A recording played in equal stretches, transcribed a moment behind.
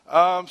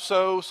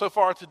So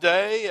far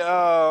today,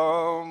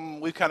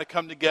 we've kind of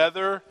come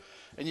together,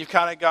 and you've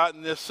kind of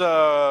gotten this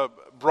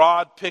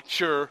broad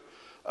picture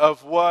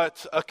of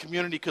what a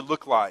community could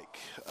look like,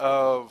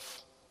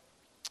 of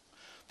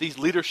these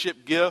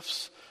leadership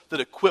gifts that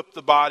equip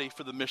the body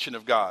for the mission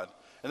of God.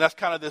 And that's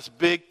kind of this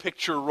big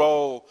picture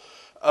role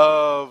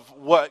of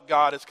what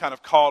God has kind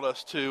of called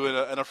us to,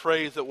 and a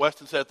phrase that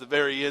Weston said at the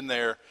very end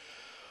there,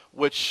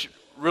 which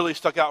really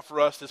stuck out for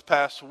us this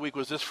past week,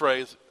 was this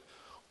phrase: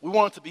 we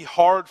want it to be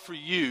hard for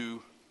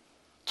you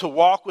to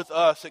walk with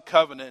us at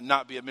Covenant and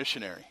not be a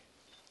missionary.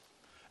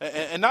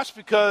 And not just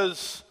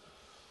because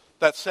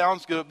that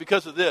sounds good, but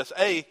because of this.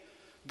 A,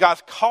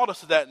 God's called us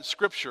to that in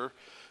Scripture.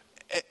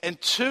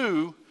 And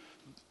two,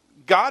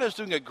 God is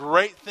doing a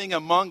great thing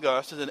among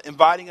us and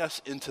inviting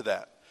us into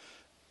that.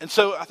 And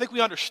so I think we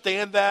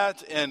understand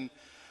that. And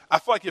I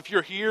feel like if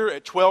you're here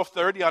at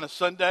 12:30 on a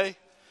Sunday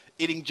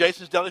eating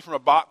Jason's Deli from a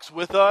box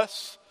with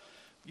us,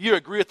 you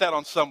agree with that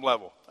on some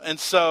level. And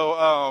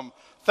so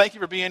thank you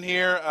for being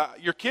here.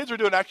 Your kids are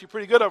doing actually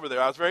pretty good over there.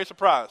 I was very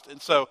surprised.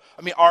 And so,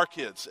 our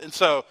kids. And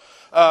so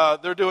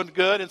they're doing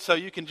good. And so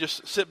you can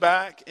just sit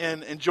back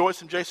and enjoy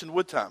some Jason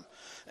Wood time.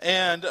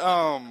 And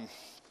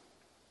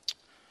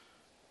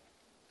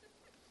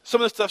some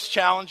of this stuff's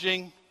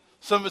challenging.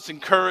 Some of it's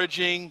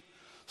encouraging.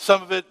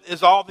 Some of it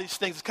is all these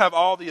things. It's kind of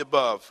all the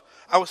above.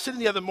 I was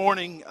sitting the other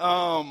morning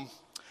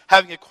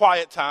having a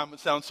quiet time. It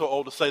sounds so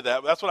old to say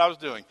that, but that's what I was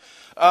doing.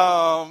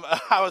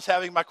 I was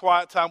having my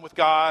quiet time with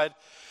God,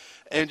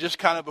 and just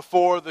kind of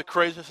before the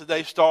craziness of the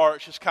day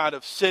starts, just kind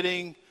of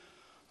sitting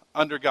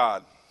under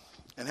God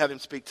and have Him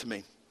speak to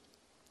me.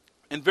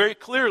 And very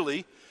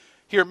clearly,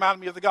 He reminded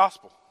me of the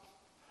gospel.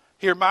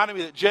 He reminded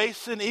me that,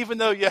 Jason, even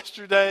though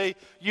yesterday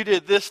you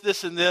did this,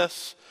 this, and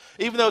this,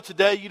 even though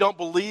today you don't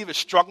believe as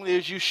strongly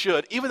as you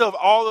should, even though of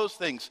all those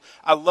things,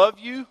 I love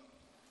you,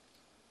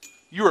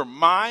 you are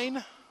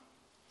mine,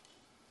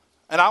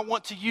 and I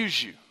want to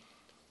use you.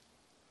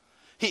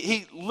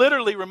 He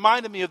literally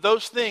reminded me of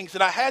those things,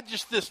 and I had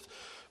just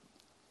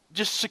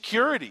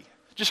security,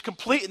 just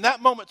complete, in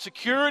that moment,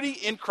 security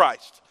in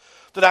Christ,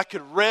 that I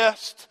could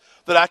rest,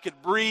 that I could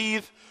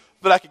breathe,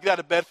 that I could get out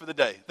of bed for the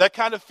day. That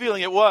kind of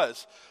feeling it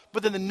was.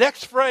 But then the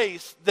next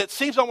phrase that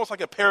seems almost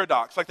like a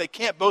paradox, like they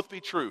can't both be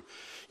true.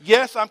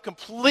 Yes, I'm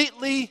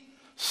completely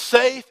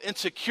safe and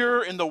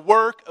secure in the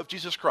work of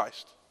Jesus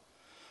Christ.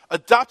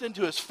 Adopted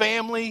into His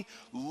family,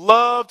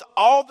 loved,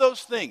 all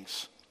those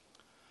things.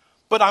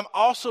 But I'm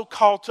also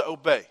called to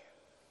obey.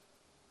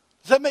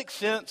 Does that make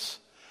sense?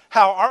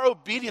 How our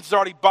obedience is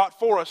already bought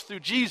for us through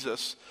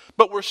Jesus,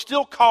 but we're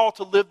still called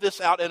to live this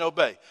out and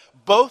obey.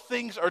 Both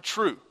things are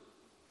true.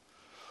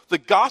 The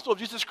gospel of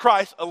Jesus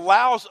Christ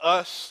allows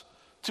us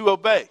to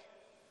obey.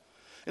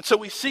 And so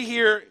we see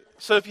here,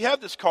 so if you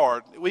have this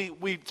card,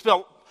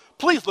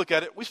 please look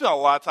at it. We spent a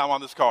lot of time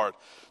on this card,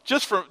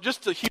 just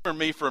to humor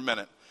me for a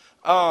minute.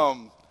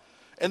 And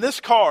this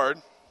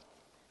card,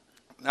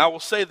 now I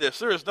will say this,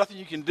 there is nothing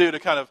you can do to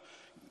kind of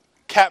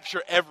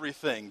capture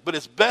everything, but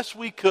as best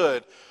we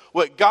could,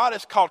 what God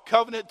has called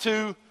Covenant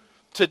to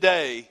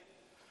today,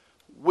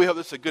 we hope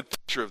this is a good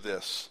picture of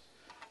this.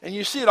 And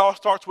you see it all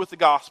starts with the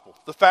gospel.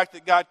 The fact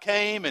that God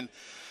came and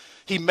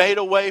He made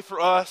a way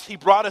for us. He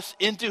brought us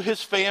into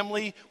His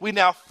family. We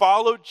now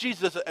follow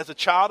Jesus as a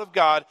child of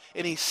God,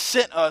 and He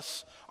sent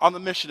us on the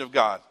mission of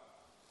God.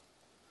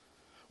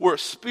 We're a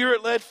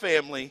Spirit-led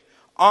family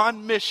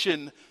on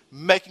mission,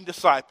 making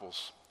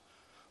disciples.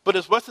 But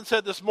as Weston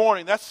said this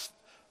morning,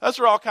 those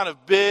are all kind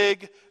of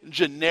big,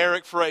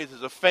 generic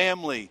phrases: of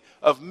family,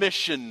 of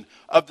mission,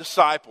 of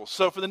disciples.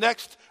 So for the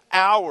next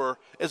hour,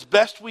 as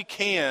best we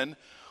can,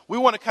 we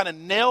want to kind of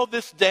nail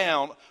this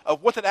down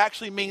of what that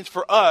actually means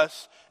for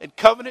us in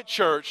Covenant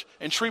Church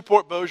in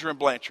Shreveport, Bossier, and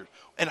Blanchard,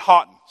 and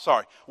Houghton.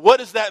 What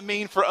does that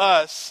mean for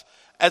us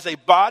as a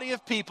body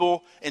of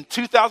people in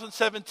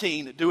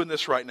 2017 doing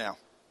this right now?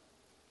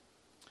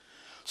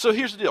 So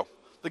here's the deal.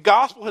 The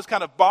gospel has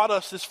kind of bought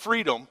us this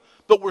freedom,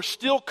 but we're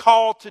still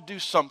called to do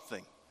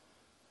something.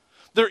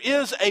 There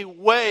is a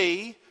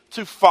way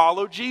to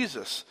follow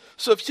Jesus.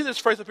 So if you see this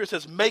phrase up here, it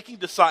says making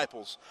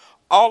disciples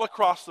all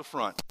across the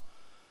front.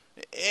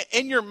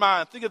 In your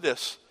mind, think of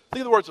this.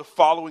 Think of the words of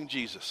following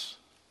Jesus.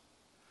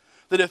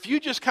 That if you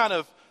just kind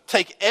of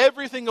take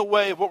everything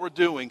away of what we're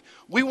doing,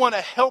 we want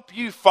to help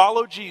you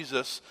follow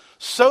Jesus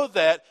so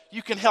that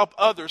you can help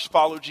others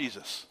follow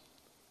Jesus.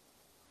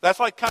 That's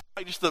kind of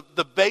like just the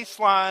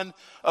baseline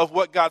of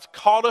what God's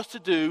called us to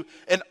do.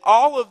 And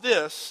all of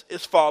this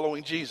is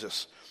following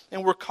Jesus.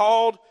 And we're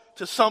called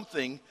to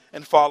something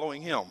and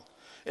following Him.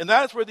 And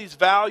that is where these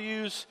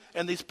values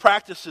and these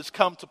practices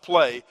come to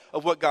play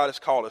of what God has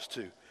called us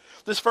to.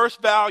 This first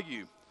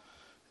value,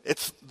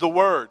 it's the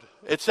Word.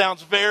 It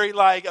sounds very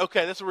like,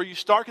 okay, this is where you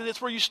start, because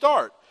it's where you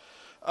start.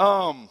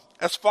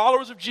 As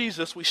followers of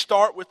Jesus, we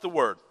start with the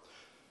Word.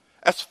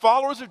 As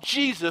followers of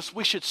Jesus,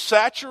 we should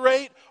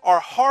saturate our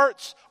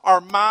hearts,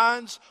 our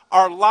minds,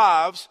 our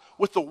lives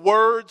with the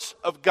words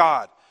of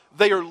God.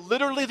 They are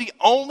literally the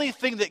only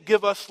thing that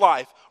give us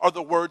life. are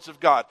the words of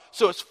God.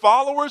 So as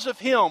followers of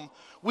him,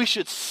 we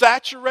should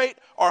saturate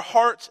our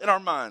hearts and our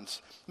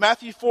minds.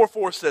 Matthew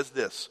 4:4 says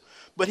this,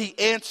 "But he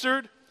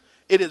answered,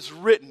 it is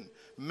written,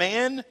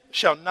 man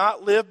shall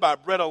not live by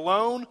bread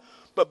alone,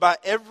 but by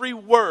every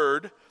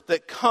word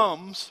that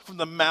comes from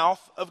the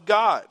mouth of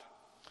God."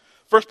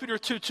 1 Peter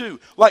 2:2,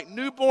 "Like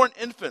newborn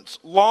infants,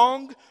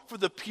 long for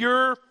the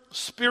pure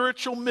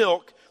spiritual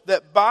milk,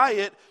 that by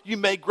it you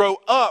may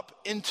grow up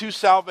into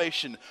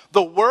salvation."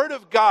 The word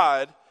of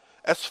God,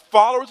 as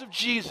followers of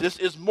Jesus,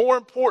 is more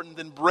important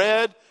than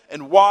bread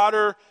and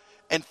water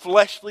and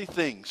fleshly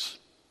things.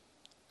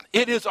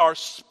 It is our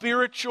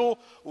spiritual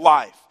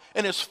life.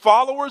 And as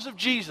followers of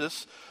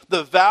Jesus,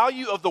 the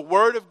value of the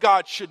word of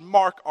God should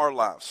mark our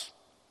lives.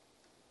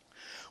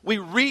 We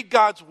read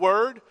God's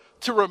word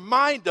to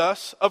remind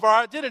us of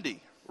our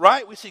identity,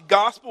 right? We see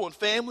gospel and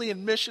family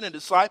and mission and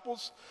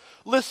disciples.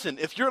 Listen,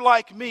 if you're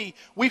like me,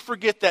 we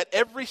forget that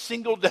every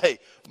single day,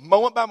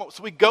 moment by moment.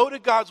 So we go to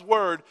God's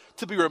word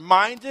to be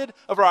reminded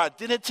of our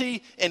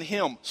identity in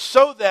him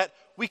so that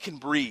we can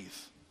breathe,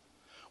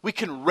 we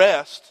can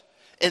rest,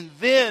 and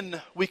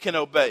then we can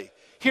obey.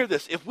 Hear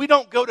this, if we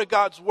don't go to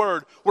God's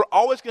word, we're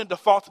always going to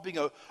default to being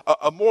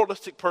a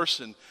moralistic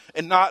person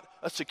and not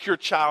a secure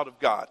child of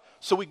God.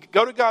 So we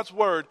go to God's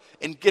word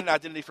and get an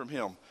identity from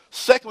him.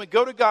 Second, we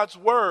go to God's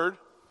word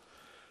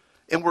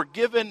and we're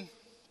given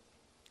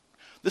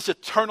this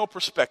eternal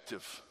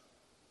perspective.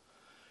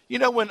 You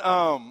know, when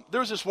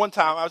there was this one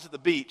time I was at the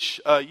beach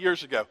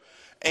years ago,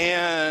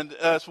 and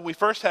it's when we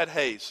first had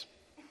Hayes,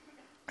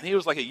 and he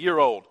was like a year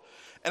old.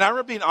 And I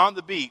remember being on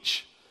the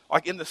beach,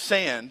 like in the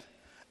sand,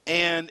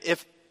 and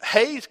if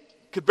Hayes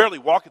could barely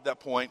walk at that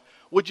point,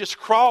 would just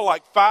crawl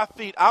like 5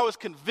 feet, I was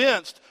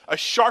convinced a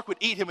shark would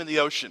eat him in the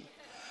ocean.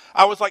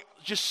 I was like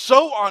just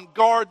so on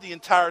guard the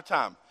entire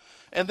time.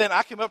 And then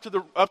I came up to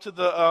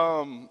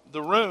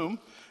the room,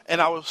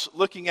 and I was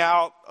looking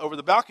out over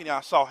the balcony.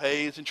 I saw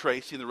Hayes and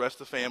Tracy and the rest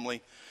of the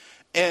family.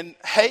 And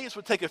Hayes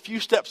would take a few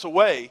steps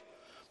away,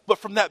 but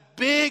from that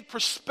big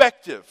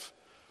perspective,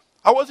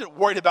 I wasn't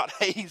worried about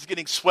Hayes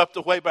getting swept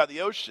away by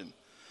the ocean.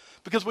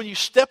 Because when you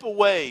step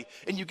away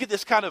and you get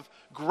this kind of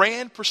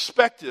grand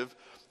perspective,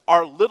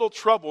 our little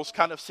troubles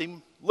kind of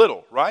seem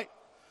little, right?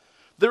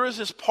 There is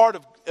this part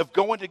of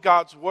going to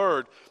God's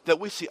word that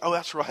we see, oh,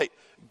 that's right.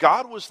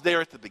 God was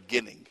there at the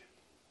beginning.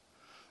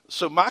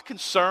 So my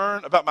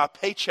concern about my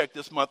paycheck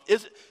this month,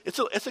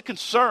 it's a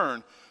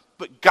concern,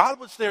 but God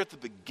was there at the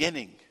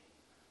beginning.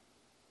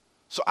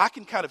 So I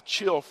can kind of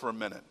chill for a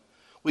minute.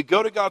 We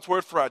go to God's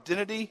word for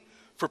identity,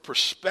 for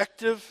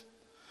perspective.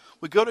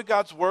 We go to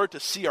God's word to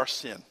see our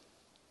sin.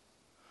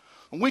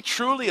 When we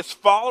truly, as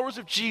followers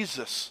of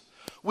Jesus,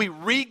 we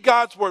read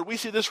God's word, we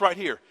see this right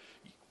here.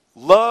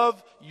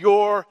 Love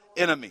your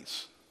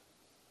enemies.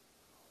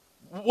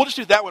 We'll just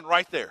do that one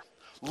right there.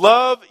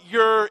 Love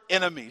your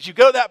enemies. You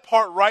go to that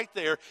part right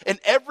there, and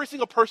every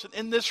single person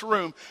in this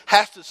room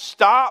has to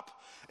stop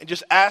and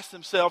just ask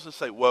themselves and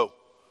say, whoa,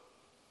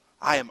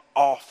 I am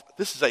off.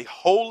 This is a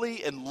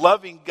holy and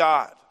loving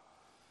God.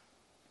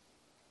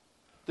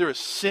 There is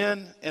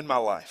sin in my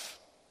life.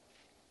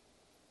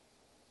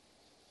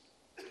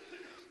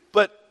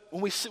 But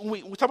when we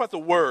talk about the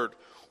word,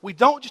 we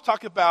don't just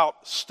talk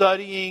about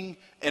studying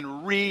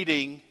and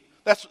reading.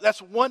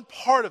 That's one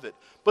part of it.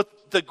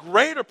 But the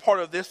greater part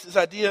of this is the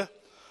idea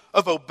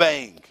of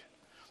obeying.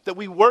 That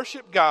we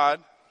worship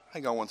God.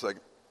 Hang on one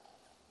second.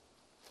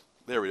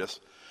 There it is.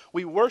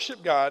 We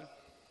worship God.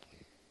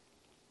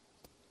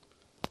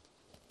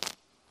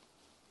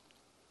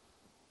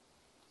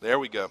 There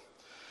we go.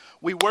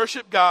 We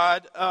worship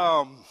God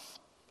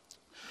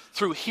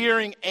through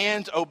hearing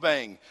and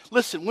obeying.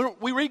 Listen, when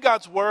we read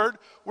God's word,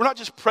 we're not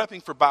just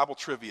prepping for Bible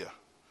trivia.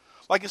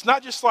 Like, it's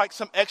not just like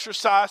some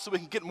exercise so we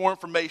can get more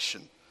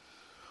information.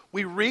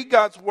 We read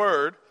God's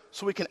word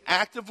so we can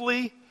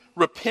actively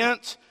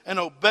repent and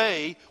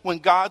obey when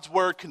God's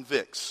word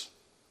convicts.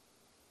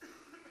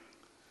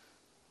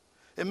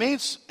 It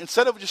means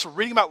instead of just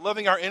reading about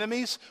loving our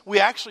enemies, we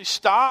actually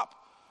stop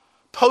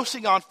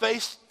posting on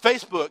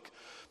Facebook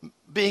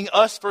being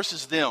us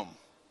versus them.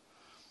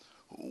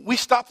 We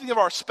stop thinking of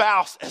our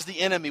spouse as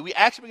the enemy. We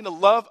actually begin to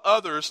love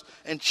others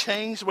and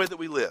change the way that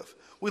we live.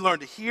 We learn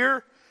to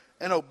hear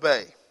and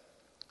obey.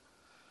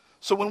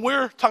 So when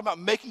we're talking about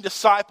making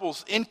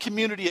disciples in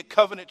community at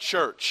Covenant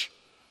Church,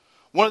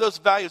 one of those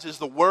values is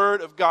the Word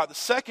of God. The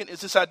second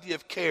is this idea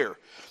of care,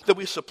 that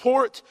we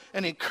support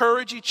and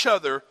encourage each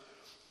other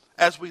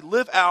as we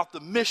live out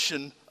the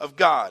mission of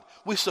God.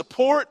 We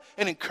support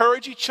and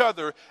encourage each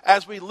other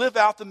as we live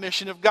out the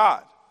mission of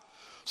God.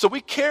 So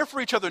we care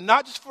for each other,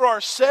 not just for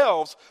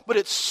ourselves, but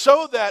it's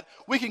so that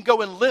we can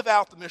go and live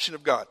out the mission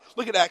of God.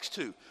 Look at Acts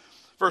 2,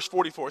 verse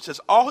 44. It says,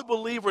 all who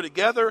believed were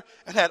together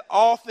and had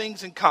all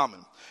things in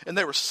common. And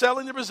they were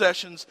selling their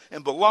possessions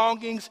and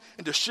belongings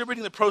and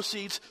distributing the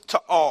proceeds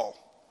to all,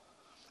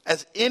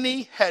 as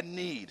any had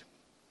need.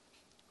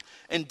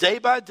 And day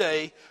by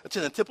day,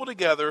 attending the temple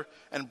together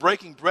and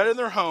breaking bread in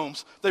their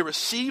homes, they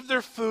received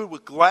their food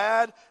with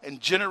glad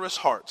and generous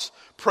hearts,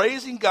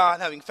 praising God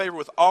and having favor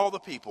with all the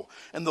people.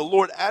 And the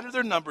Lord added to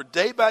their number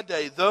day by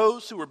day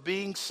those who were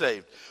being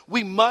saved.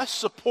 We must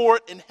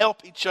support and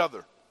help each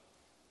other.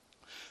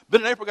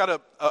 Ben and April got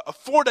a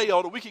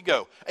 4-day-old a week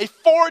ago. A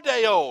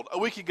 4-day-old a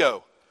week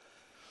ago.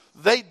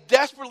 They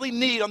desperately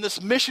need, on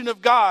this mission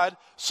of God,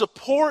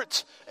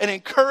 support and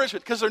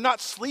encouragement because they're not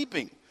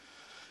sleeping.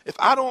 If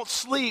I don't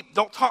sleep,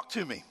 don't talk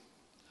to me.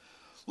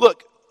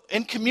 Look,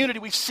 in community,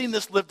 we've seen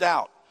this lived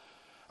out.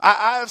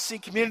 I have seen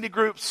community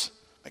groups,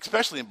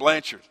 especially in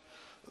Blanchard,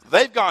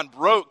 they've gone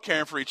broke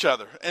caring for each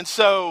other. And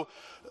so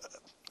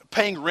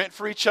paying rent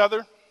for each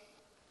other,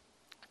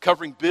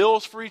 covering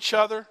bills for each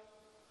other,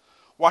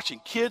 watching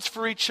kids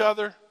for each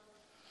other,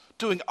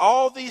 doing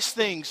all these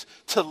things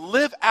to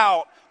live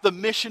out the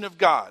mission of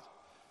God.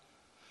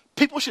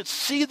 People should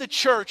see the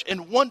church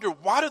and wonder,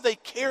 why do they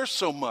care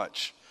so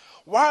much?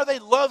 Why do they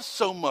love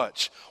so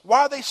much?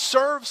 Why do they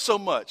serve so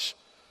much?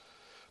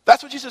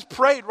 That's what Jesus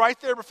prayed right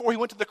there before he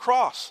went to the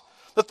cross.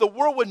 That the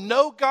world would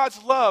know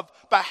God's love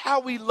by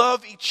how we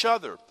love each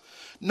other.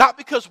 Not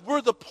because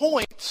we're the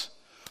point,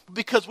 but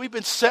because we've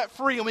been set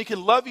free and we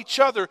can love each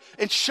other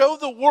and show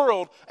the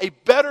world a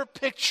better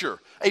picture,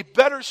 a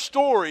better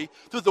story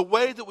through the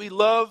way that we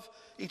love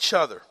each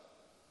other.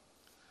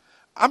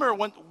 I remember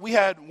when we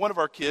had one of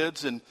our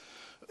kids and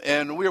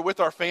we were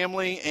with our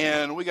family,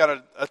 and we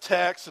got a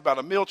text about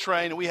a meal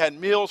train, and we had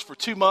meals for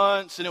 2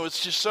 months, and it was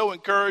just so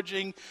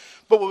encouraging.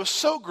 But what was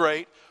so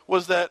great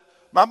was that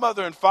my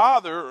mother and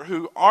father,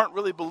 who aren't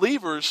really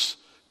believers,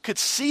 could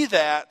see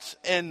that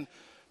and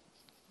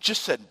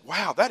just said,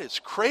 wow, that is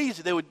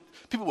crazy.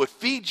 People would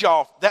feed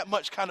y'all that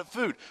much kind of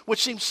food,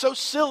 which seems so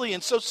silly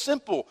and so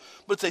simple.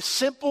 But it's a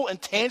simple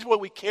and tangible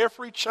way we care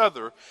for each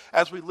other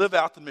as we live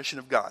out the mission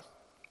of God.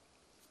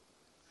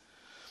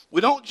 We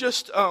don't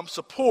just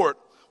support,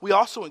 we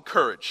also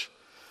encourage.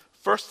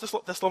 1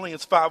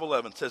 Thessalonians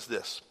 5:11 says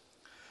this,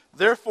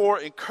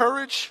 therefore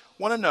encourage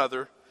one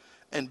another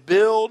and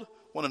build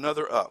one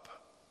another up,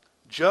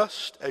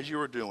 just as you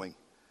are doing.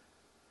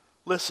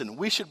 Listen,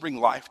 we should bring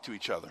life to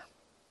each other.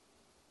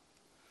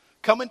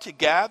 Coming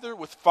together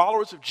with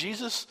followers of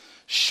Jesus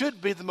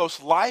should be the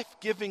most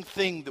life-giving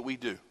thing that we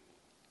do.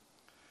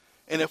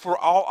 And if we're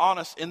all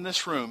honest in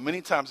this room,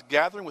 many times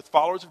gathering with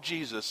followers of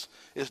Jesus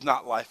is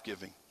not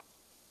life-giving.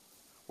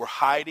 We're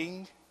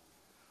hiding.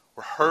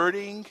 We're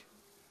hurting.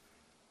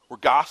 We're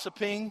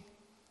gossiping.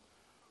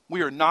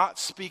 We are not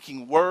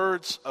speaking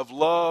words of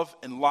love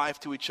and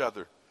life to each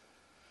other.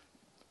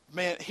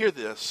 Man, hear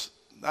this.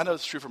 I know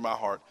it's true from my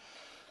heart.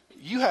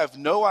 You have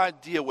no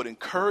idea what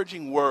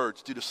encouraging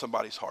words do to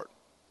somebody's heart.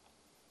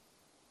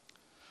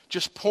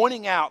 Just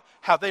pointing out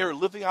how they are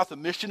living out the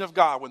mission of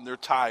God when they're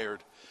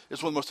tired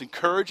is one of the most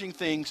encouraging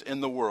things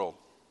in the world.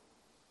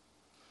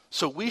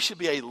 So we should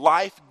be a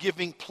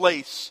life-giving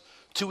place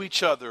to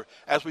each other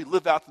as we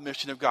live out the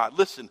mission of God.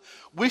 Listen,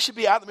 we should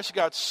be out the mission of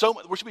God so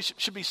much. We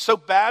should be so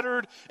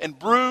battered and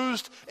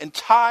bruised and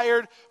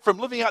tired from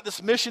living out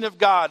this mission of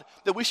God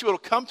that we should be able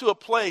to come to a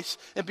place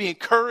and be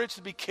encouraged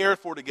to be cared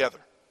for together.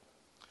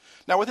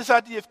 Now, with this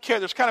idea of care,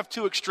 there's kind of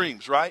two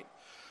extremes, right?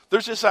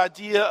 There's this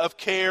idea of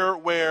care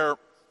where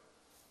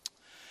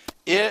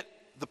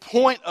the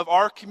point of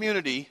our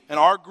community and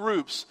our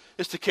groups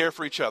is to care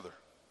for each other.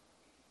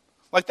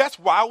 Like, that's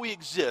why we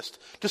exist,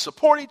 to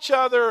support each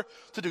other,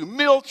 to do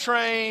meal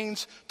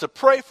trains, to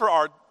pray for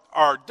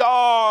our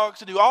dogs,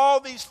 to do all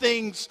these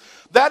things.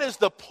 That is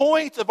the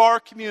point of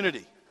our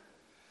community.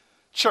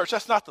 Church,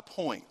 that's not the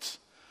point.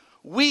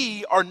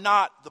 We are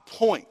not the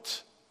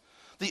point.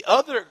 The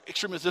other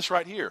extreme is this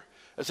right here,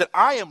 is that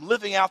I am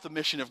living out the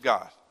mission of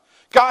God.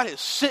 God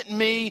has sent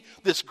me,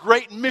 this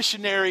great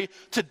missionary,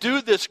 to do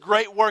this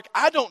great work.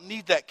 I don't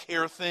need that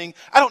care thing.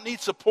 I don't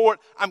need support.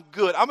 I'm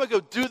good. I'm going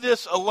to go do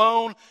this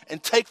alone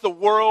and take the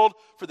world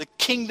for the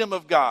kingdom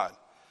of God.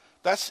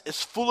 That's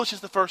as foolish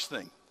as the first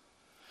thing.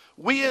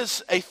 We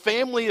as a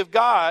family of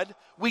God,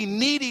 we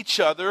need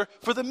each other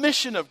for the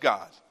mission of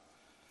God.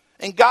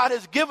 And God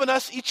has given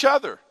us each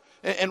other.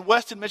 And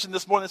Weston mentioned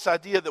this morning, this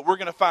idea that we're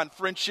going to find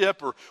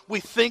friendship, or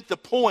we think the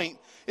point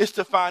is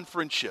to find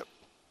friendship.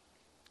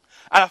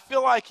 And I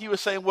feel like he was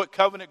saying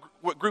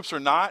what groups are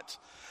not.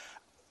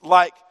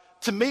 Like,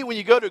 to me, when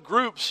you go to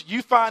groups,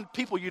 you find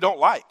people you don't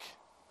like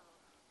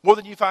more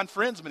than you find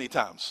friends many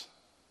times.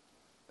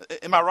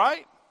 Am I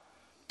right?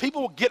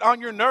 People will get on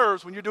your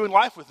nerves when you're doing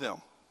life with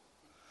them.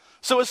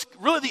 So it's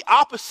really the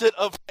opposite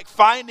of like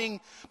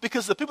finding,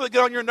 because the people that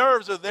get on your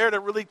nerves are there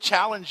to really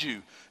challenge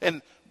you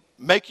and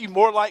make you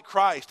more like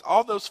Christ,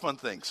 all those fun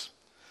things.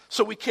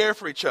 So we care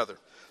for each other.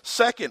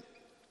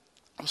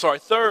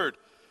 Third,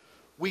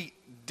 we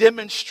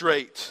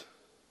demonstrate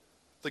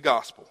the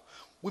gospel.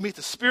 We meet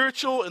the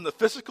spiritual and the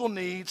physical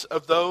needs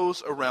of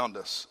those around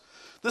us.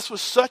 This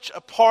was such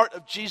a part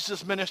of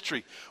Jesus'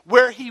 ministry.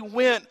 Where he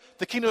went,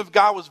 the kingdom of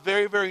God was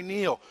very, very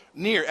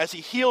near as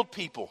he healed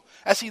people,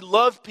 as he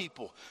loved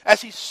people,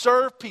 as he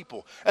served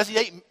people, as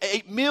he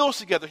ate meals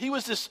together. He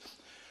was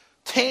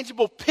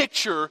tangible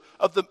picture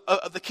of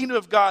the kingdom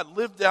of God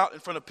lived out in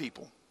front of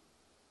people.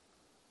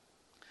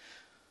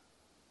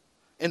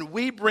 And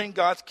we bring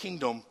God's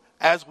kingdom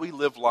as we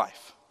live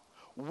life.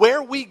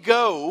 Where we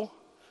go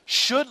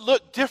should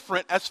look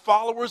different as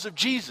followers of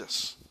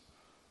Jesus.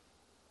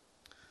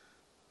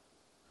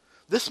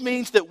 This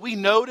means that we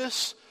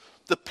notice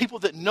the people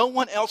that no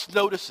one else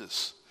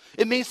notices.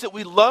 It means that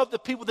we love the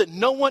people that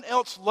no one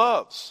else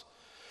loves.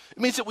 It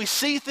means that we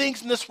see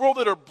things in this world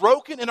that are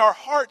broken and our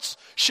hearts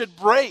should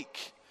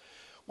break.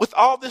 With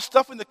all this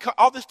stuff,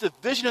 all this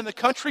division in the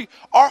country,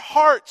 our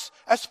hearts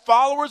as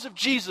followers of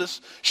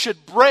Jesus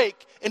should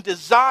break and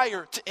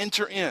desire to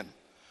enter in.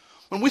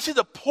 When we see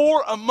the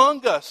poor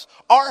among us,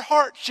 our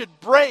heart should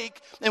break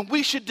and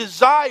we should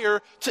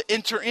desire to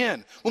enter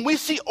in. When we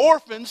see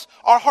orphans,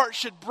 our heart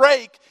should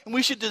break and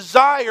we should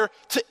desire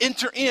to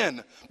enter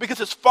in. Because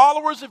as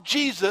followers of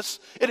Jesus,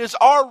 it is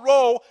our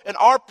role and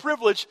our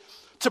privilege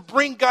to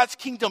bring God's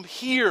kingdom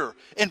here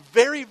and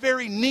very,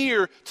 very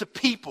near to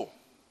people.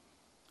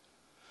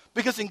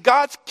 Because in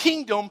God's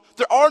kingdom,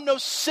 there are no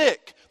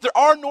sick, there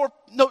are no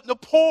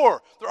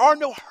poor, there are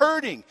no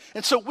hurting.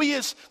 And so we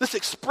as this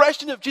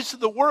expression of Jesus to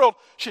the world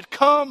should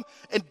come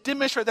and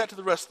demonstrate that to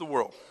the rest of the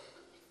world.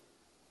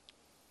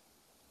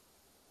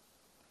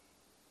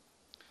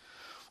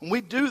 When we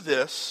do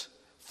this,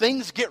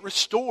 things get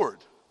restored.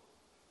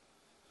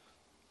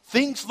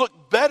 Things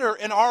look better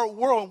in our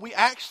world, and we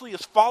actually,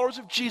 as followers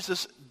of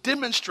Jesus,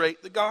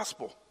 demonstrate the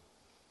gospel.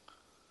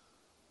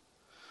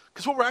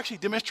 Because what we're actually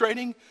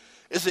demonstrating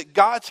is that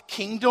God's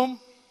kingdom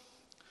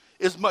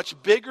is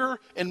much bigger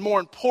and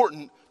more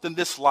important than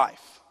this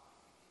life.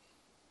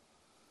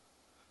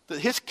 That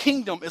his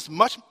kingdom is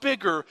much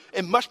bigger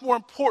and much more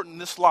important than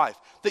this life.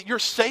 That your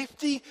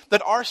safety,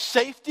 that our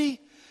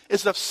safety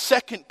is of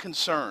second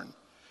concern,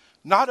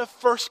 not of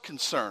first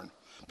concern.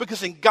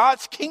 Because in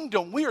God's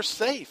kingdom, we are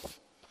safe.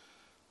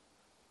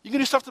 You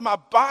can do stuff to my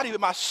body, but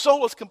my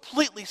soul is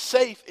completely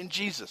safe in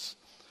Jesus.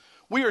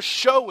 We are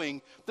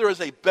showing there is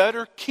a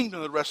better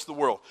kingdom than the rest of the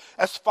world.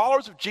 As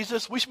followers of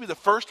Jesus, we should be the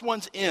first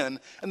ones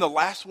in and the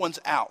last ones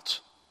out.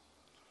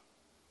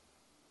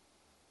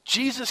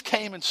 Jesus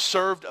came and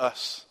served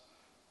us.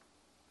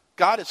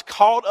 God has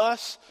called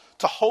us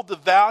to hold the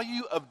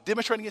value of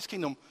demonstrating his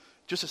kingdom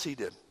just as he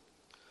did.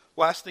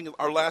 Last thing,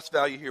 our last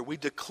value here. We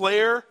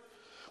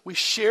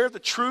share the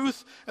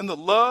truth and the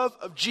love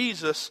of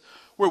Jesus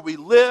where we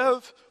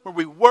live, where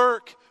we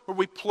work, where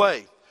we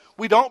play.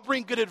 We don't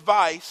bring good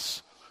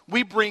advice.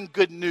 We bring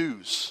good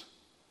news.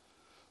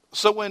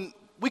 So when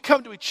we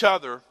come to each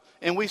other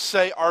and we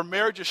say our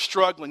marriage is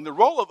struggling, the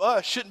role of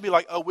us shouldn't be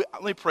like,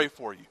 let me pray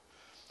for you.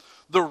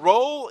 The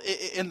role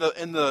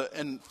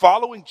in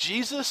following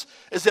Jesus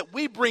is that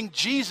we bring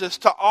Jesus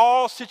to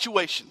all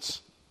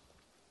situations.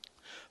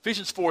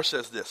 Ephesians 4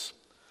 says this,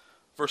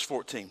 verse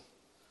 14.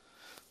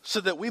 So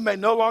that we may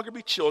no longer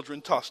be children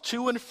tossed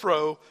to and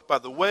fro by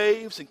the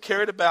waves and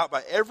carried about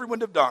by every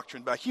wind of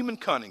doctrine, by human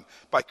cunning,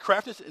 by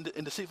craftiness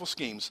and deceitful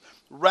schemes.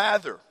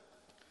 Rather,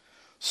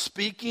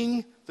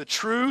 speaking the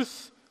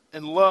truth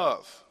in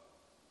love.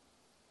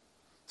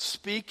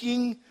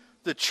 Speaking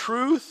the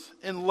truth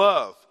in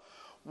love.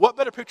 What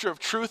better picture of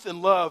truth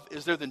and love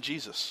is there than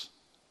Jesus?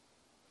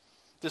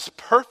 This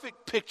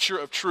perfect picture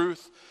of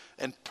truth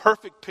and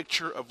perfect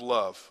picture of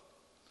love.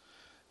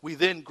 We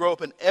then grow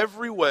up in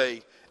every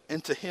way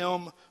into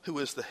him who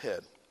is the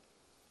head.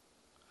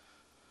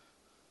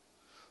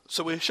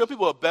 So we show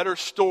people a better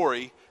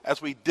story as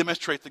we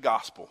demonstrate the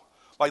gospel.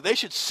 Like they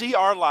should see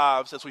our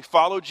lives as we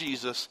follow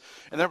Jesus,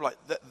 and they're like,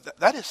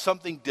 that is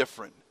something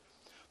different.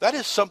 That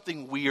is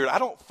something weird. I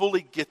don't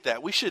fully get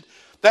that.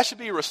 That should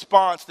be a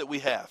response that we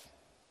have.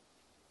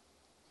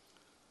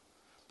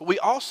 But we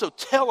also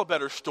tell a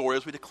better story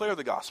as we declare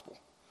the gospel.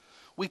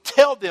 We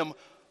tell them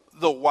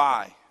the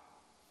why.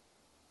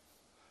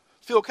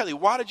 Phil Kelly,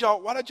 why did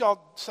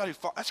y'all study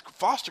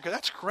foster care?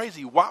 That's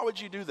crazy. Why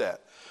would you do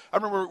that? I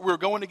remember we were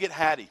going to get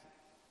Hattie.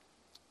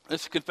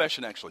 It's a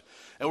confession, actually.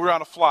 And we were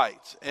on a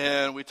flight.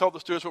 And we told the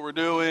stewards what we're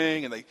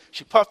doing. And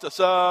she puffed us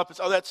up. And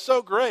said, that's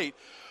so great.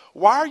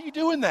 Why are you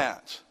doing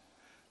that?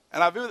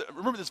 And I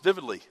remember this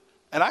vividly.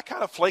 And I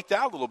kind of flaked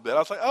out a little bit. I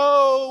was like,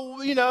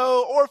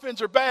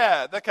 orphans are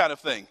bad. That kind of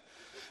thing.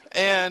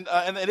 And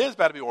it is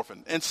bad to be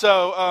orphaned. And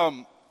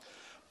so...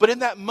 But in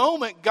that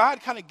moment,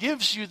 God kind of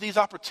gives you these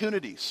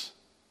opportunities.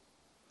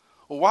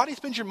 Well, why do you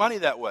spend your money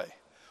that way?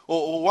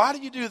 Well, why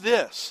do you do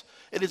this?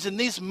 It is in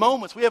these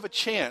moments we have a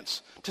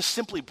chance to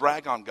simply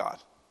brag on God.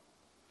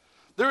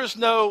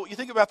 You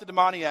think about the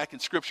demoniac in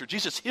Scripture.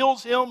 Jesus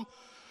heals him.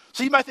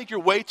 So you might think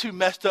you're way too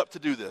messed up to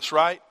do this,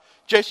 right?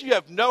 Jason, you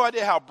have no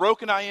idea how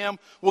broken I am.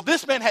 Well,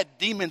 this man had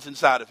demons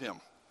inside of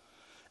him.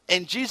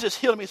 And Jesus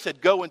healed him and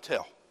said, go and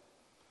tell.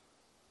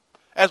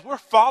 As we're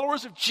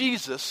followers of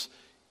Jesus,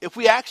 if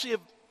we actually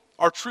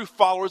are true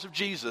followers of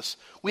Jesus,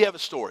 we have a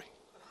story.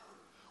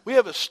 We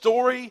have a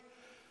story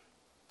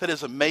that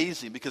is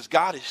amazing because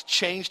God has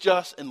changed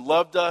us and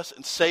loved us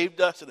and saved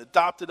us and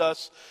adopted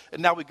us,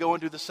 and now we go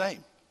and do the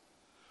same.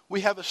 We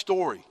have a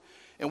story,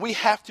 and we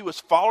have to, as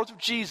followers of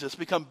Jesus,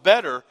 become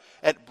better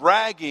at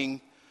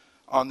bragging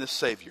on this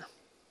Savior.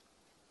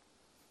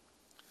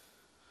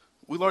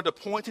 We learn to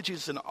point to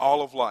Jesus in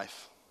all of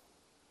life.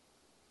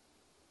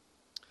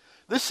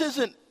 This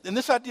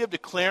idea of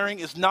declaring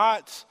is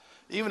not,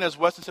 even as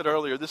Weston said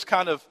earlier, this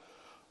kind of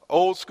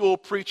old school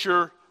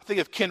preacher. I think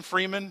of Ken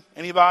Freeman.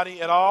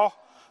 Anybody at all?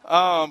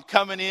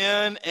 Coming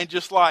in and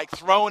just like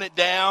throwing it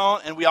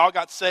down, and we all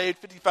got saved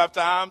 55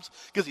 times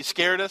because he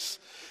scared us.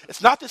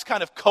 It's not this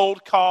kind of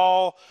cold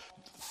call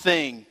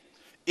thing.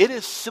 It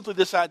is simply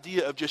this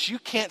idea of just you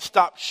can't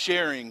stop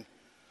sharing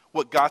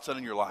what God's done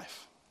in your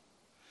life.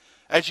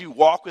 As you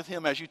walk with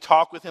him, as you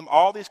talk with him,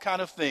 all these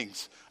kind of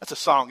things. That's a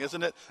song,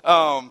 isn't it?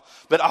 All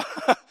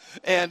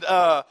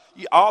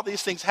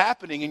these things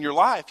happening in your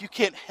life, you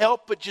can't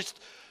help but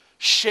just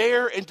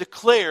share and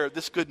declare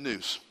this good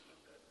news.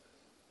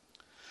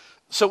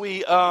 So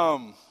you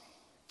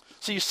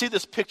see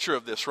this picture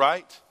of this,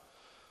 right?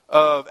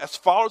 As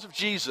followers of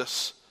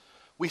Jesus,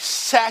 we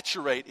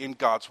saturate in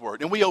God's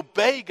word and we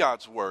obey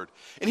God's word.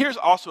 And here's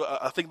also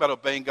a thing about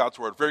obeying God's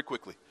word very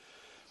quickly.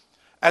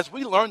 As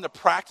we learn the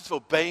practice of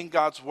obeying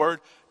God's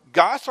word,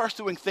 God starts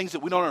doing things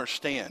that we don't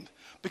understand.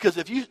 Because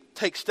if you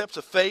take steps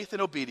of faith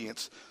and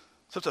obedience,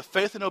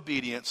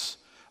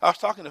 I was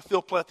talking to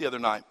Phil Plett the other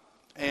night,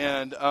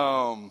 and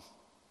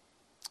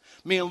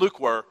me and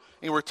Luke were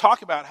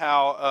talking about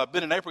how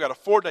Ben and April got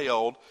a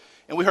 4-day-old,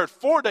 and we heard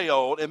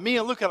 4-day-old, and me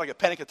and Luke had like a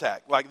panic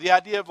attack. Like the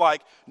idea of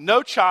like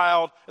no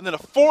child, and then a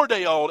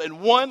 4-day-old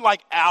in one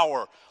like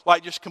hour,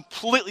 like just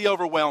completely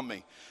overwhelmed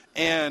me.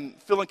 And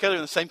Phil and Kelly are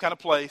in the same kind of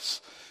place.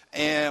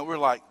 And we're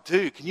like,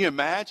 dude, can you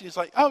imagine? He's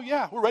like, oh,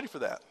 yeah, we're ready for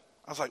that.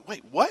 I was like,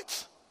 wait,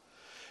 what?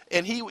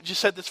 And he just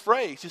said this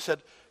phrase. He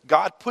said,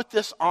 God put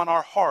this on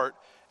our heart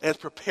and has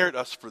prepared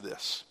us for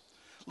this.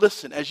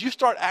 Listen, as you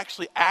start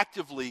actually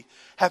actively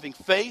having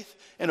faith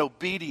and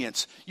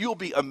obedience, you'll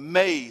be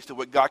amazed at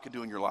what God can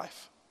do in your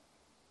life.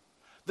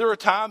 There are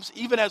times,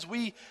 even as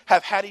we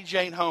have Hattie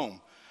Jane home,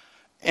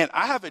 and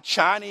I have a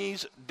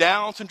Chinese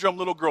Down syndrome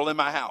little girl in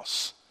my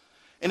house,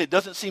 and it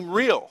doesn't seem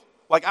real.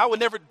 Like, I would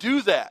never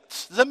do that.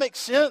 Does that make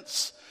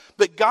sense?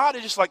 But God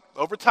is just like,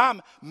 over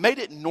time, made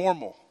it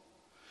normal.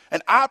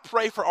 And I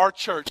pray for our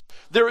church,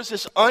 there is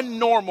this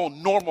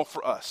normal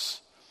for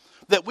us.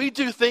 That we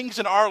do things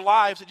in our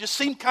lives that just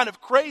seem kind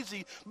of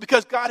crazy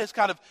because God has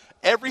kind of,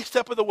 every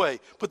step of the way,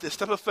 put this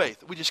step of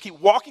faith. We just keep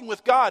walking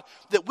with God,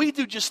 that we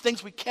do just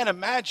things we can't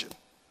imagine.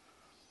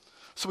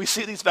 So we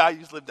see these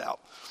values lived out.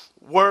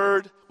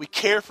 Word, we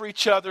care for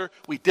each other,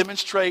 we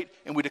demonstrate,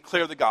 and we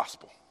declare the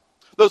gospel.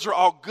 Those are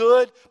all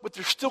good, but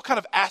they're still kind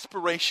of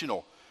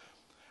aspirational.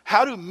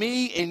 How do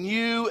me and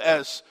you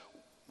as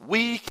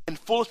weak and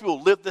foolish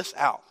people live this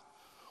out?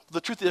 Well,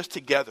 the truth is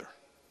together.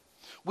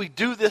 We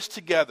do this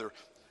together,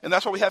 and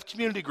that's why we have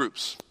community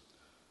groups.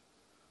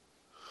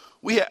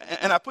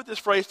 And I put this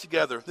phrase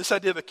together. This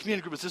idea of a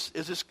community group is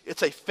this.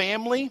 It's a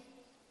family.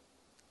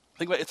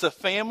 Think about it. It's a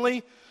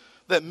family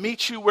that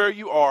meets you where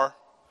you are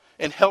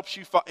and helps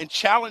you and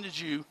challenges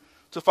you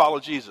to follow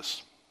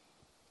Jesus.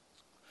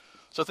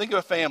 So think of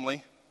a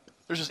family.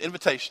 There's this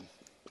invitation.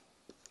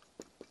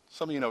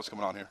 Some of you know what's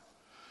going on here.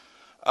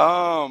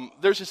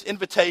 There's this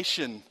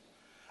invitation.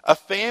 A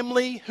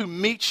family who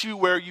meets you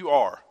where you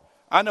are.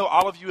 I know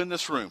all of you in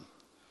this room,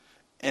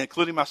 and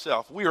including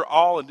myself, we are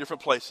all in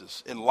different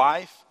places in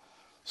life,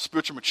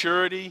 spiritual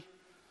maturity,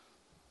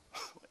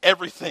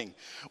 everything.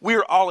 We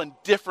are all in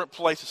different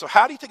places. So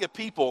how do you think of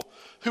people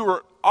who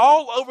are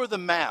all over the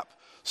map,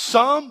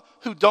 some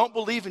who don't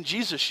believe in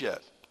Jesus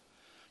yet?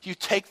 You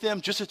take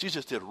them just as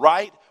Jesus did,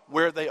 right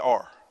where they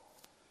are.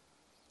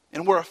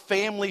 And we're a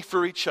family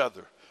for each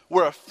other.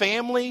 We're a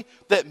family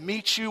that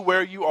meets you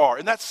where you are.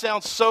 And that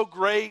sounds so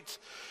great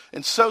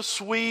and so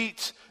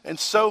sweet and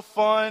so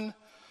fun.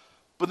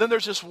 But then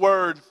there's this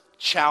word,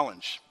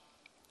 challenge.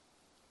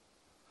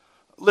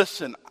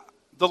 Listen,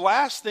 the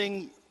last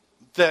thing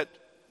that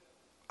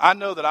I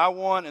know that I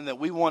want and that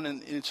we want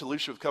in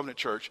Solution of Covenant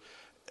Church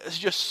is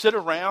just sit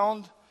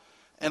around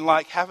and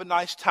like have a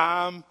nice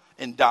time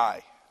and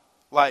die.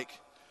 Like,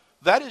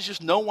 that is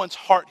just no one's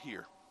heart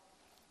here.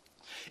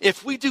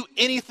 If we do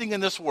anything in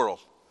this world,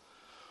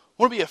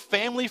 we want to be a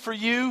family for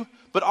you,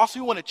 but also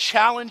we want to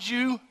challenge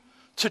you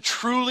to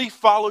truly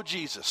follow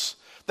Jesus.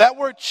 That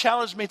word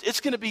challenge means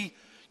it's going to be,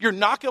 you're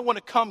not going to want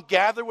to come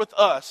gather with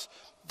us,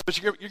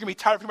 but you're going to be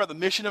tired of hearing about the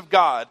mission of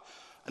God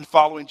and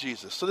following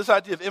Jesus. So this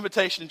idea of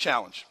invitation and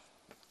challenge.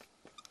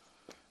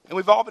 And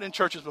we've all been in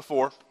churches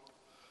before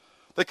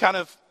that kind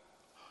of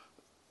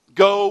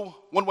go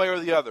one way or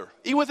the other.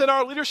 Even within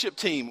our leadership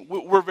team,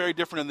 we're very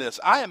different in this.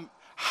 I am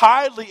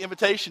highly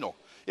invitational.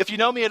 If you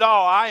know me at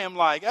all, I am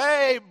like,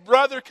 hey,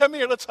 brother, come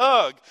here, let's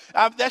hug.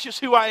 That's just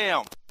who I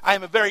am. I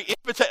am a very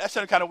that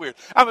sounded kind of weird.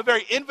 I'm a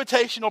very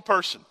invitational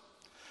person.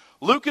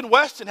 Luke and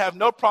Weston have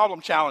no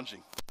problem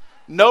challenging.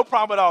 No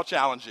problem at all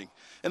challenging.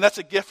 And that's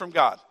a gift from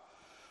God.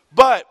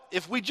 But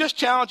if we just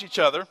challenge each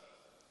other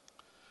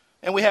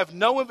and we have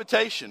no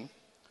invitation,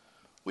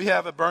 we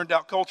have a burned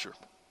out culture.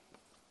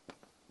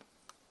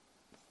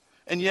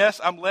 And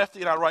yes, I'm lefty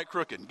and I write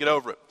crooked. Get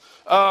over it.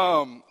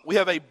 We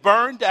have a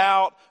burned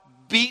out,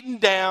 beaten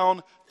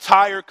down,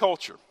 tired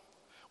culture.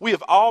 We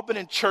have all been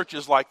in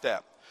churches like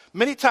that.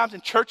 Many times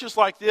in churches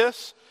like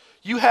this,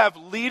 you have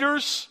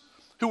leaders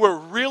who are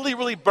really,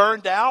 really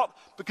burned out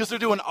because they're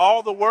doing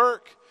all the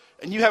work,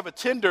 and you have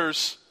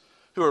attenders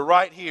who are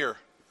right here.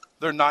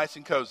 They're nice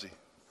and cozy.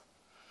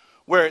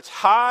 Where it's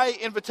high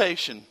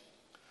invitation,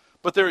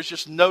 but there is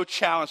just no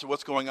challenge to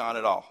what's going on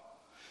at all.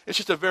 It's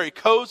just a very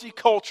cozy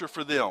culture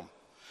for them.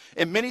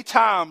 And many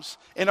times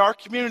in our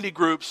community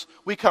groups,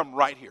 we come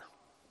right here.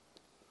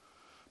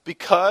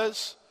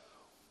 Because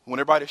we want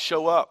everybody to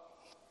show up.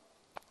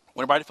 We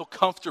want everybody to feel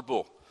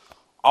comfortable.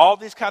 All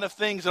these kind of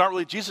things that aren't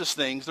really Jesus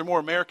things, they're more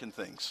American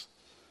things.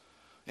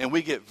 And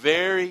we get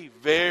very,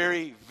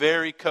 very,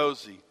 very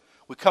cozy.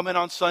 We come in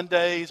on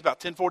Sundays about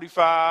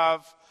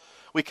 10:45.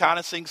 We kind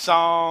of sing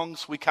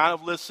songs. We kind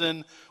of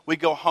listen. We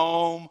go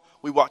home.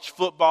 We watch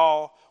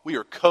football. We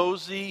are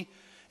cozy,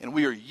 and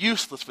we are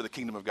useless for the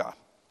kingdom of God.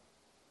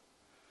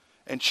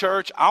 And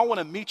church, I want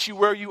to meet you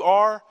where you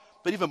are,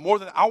 but even more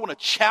than that, I want to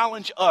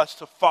challenge us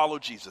to follow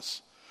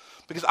Jesus.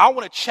 Because I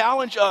want to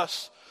challenge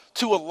us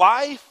to a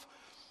life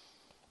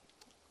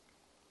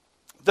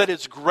that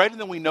is greater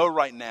than we know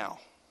right now.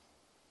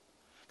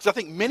 Because I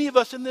think many of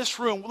us in this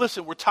room,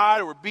 listen, we're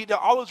tired or we're beat down.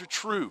 All those are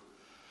true.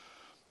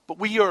 But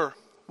we are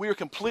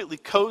completely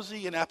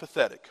cozy and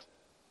apathetic.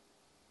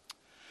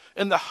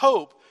 And the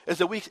hope is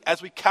that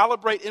as we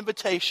calibrate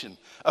invitation,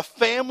 a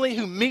family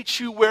who meets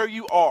you where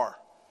you are,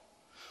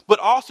 but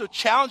also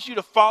challenge you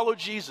to follow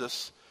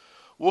Jesus,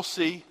 we'll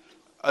see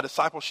a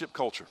discipleship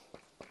culture.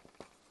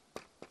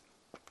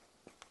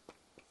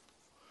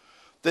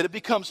 That it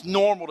becomes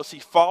normal to see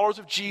followers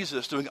of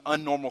Jesus doing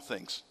unnormal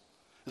things.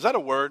 Is that a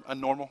word,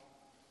 unnormal?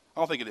 I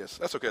don't think it is.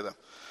 That's okay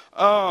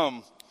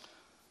though.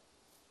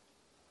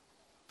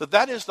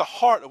 That is the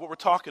heart of what we're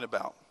talking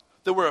about.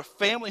 That we're a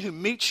family who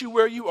meets you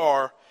where you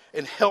are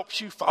and helps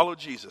you follow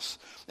Jesus.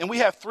 And we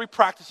have 3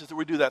 practices that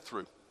we do that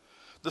through.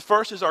 The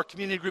first is our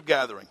community group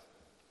gathering.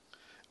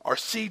 Our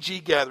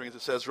CG gathering, as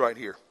it says right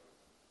here.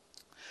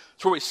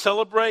 It's where we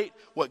celebrate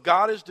what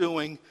God is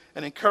doing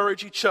and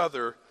encourage each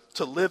other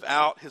to live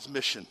out his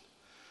mission.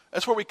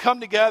 That's where we come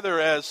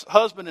together as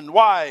husband and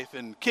wife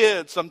and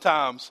kids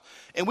sometimes,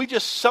 and we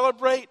just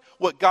celebrate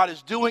what God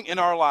is doing in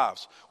our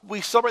lives.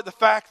 We celebrate the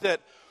fact that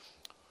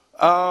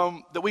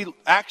we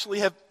actually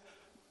have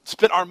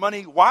spent our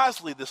money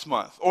wisely this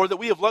month, or that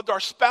we have loved our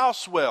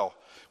spouse well.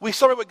 We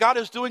celebrate what God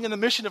is doing in the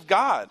mission of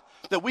God,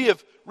 that we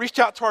have reached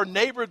out to our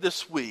neighbor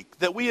this week,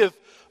 that we have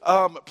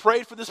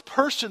prayed for this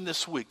person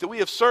this week, that we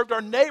have served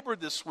our neighbor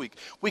this week.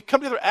 We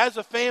come together as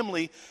a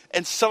family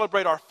and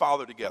celebrate our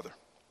Father together.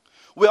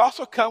 We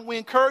also we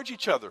encourage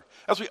each other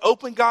as we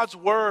open God's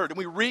Word and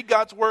we read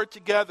God's Word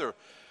together.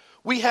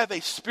 We have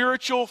a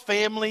spiritual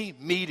family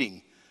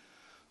meeting.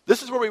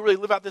 This is where we really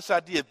live out this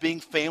idea of being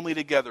family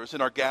together, is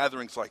in our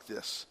gatherings like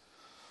this.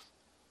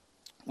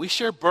 We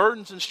share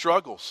burdens and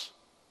struggles.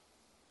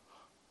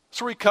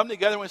 So we come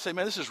together and we say,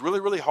 man, this is really,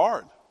 really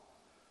hard.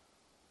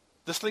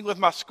 This thing with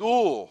my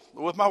school,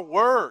 with my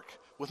work,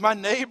 with my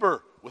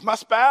neighbor, with my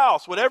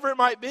spouse, whatever it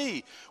might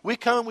be. We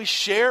come and we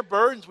share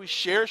burdens, we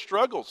share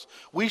struggles.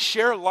 We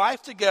share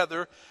life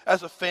together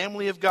as a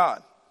family of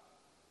God.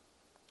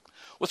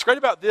 What's great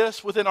about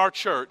this within our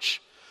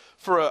church,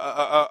 for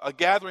a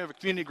gathering of a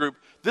community group,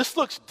 this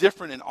looks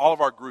different in all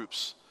of our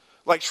groups.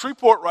 Like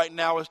Shreveport right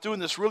now is doing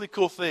this really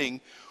cool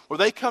thing where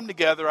they come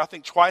together, I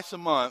think twice a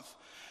month,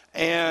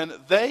 and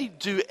they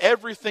do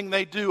everything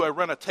they do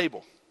around a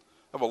table.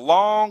 They have a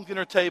long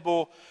dinner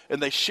table,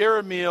 and they share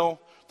a meal.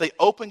 They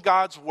open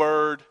God's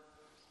Word.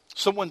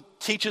 Someone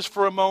teaches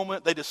for a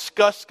moment. They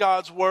discuss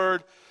God's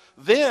Word.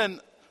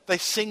 Then they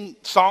sing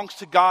songs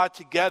to God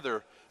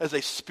together as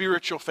a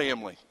spiritual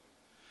family.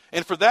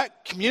 And for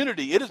that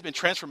community, it has been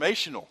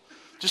transformational.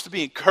 Just to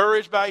be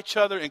encouraged by each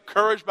other,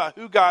 encouraged by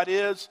who God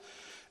is,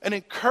 and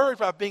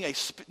encouraged by being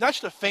not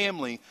just a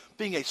family,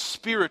 being a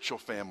spiritual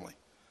family,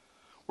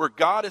 where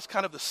God is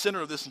kind of the center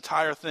of this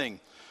entire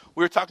thing.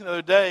 We were talking the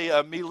other day,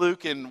 me,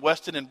 Luke, and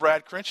Weston, and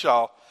Brad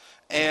Crenshaw,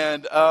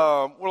 and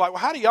we're like, well,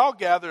 how do y'all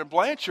gather in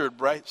Blanchard,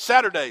 Brad?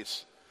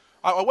 Saturdays.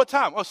 What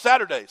time? Oh,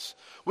 Saturdays.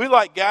 We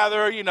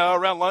gather,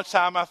 around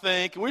lunchtime, I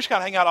think, and we just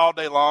kind of hang out all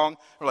day long.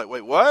 We're like,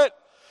 wait, what?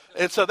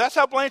 And so that's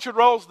how Blanchard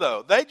rolls,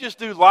 though. They just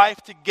do life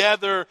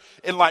together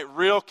in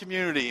real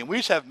community, and we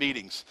just have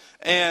meetings.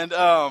 And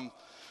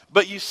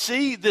but you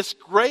see this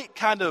great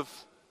kind of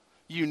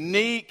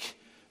unique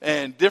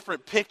and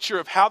different picture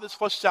of how this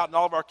fleshes out in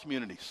all of our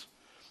communities.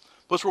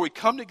 But it's where we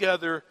come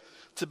together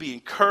to be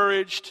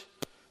encouraged,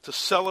 to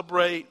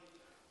celebrate,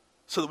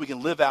 so that we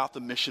can live out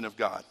the mission of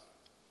God.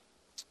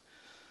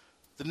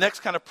 The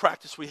next kind of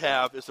practice we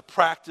have is the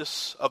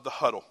practice of the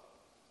huddle.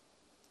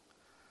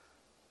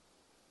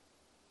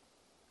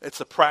 It's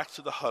the practice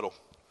of the huddle.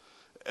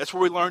 It's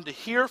where we learn to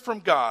hear from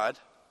God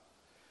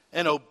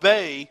and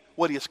obey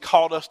what He has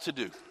called us to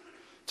do.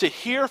 To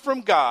hear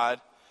from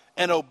God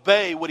and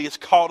obey what He has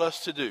called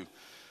us to do.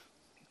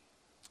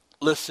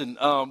 Listen,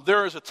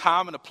 there is a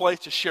time and a place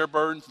to share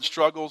burdens and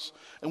struggles,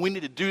 and we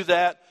need to do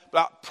that.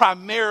 But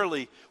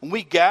primarily, when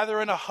we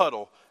gather in a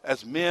huddle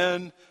as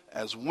men,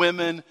 as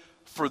women,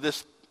 for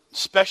this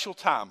special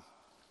time.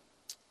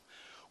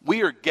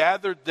 We are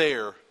gathered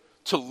there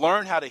to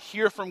learn how to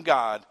hear from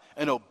God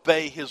and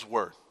obey His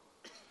word.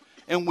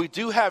 And we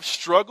do have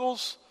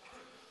struggles.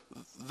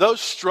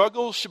 Those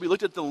struggles should be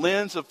looked at the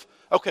lens of,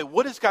 okay,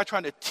 what is God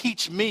trying to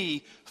teach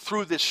me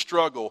through this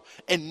struggle,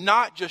 and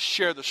not just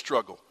share the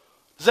struggle.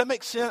 Does that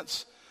make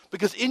sense?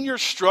 Because in your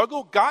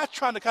struggle, God's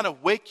trying to kind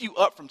of wake you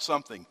up from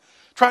something,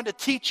 trying to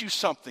teach you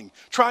something,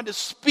 trying to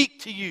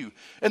speak to you.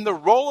 And the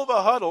role of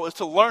a huddle is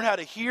to learn how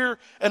to hear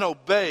and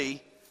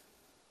obey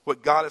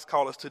what God has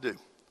called us to do.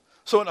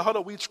 So in a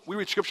huddle, we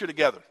read Scripture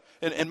together.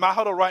 In my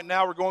huddle right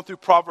now, we're going through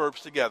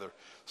Proverbs together.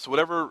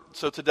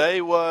 So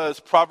today was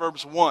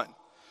Proverbs 1.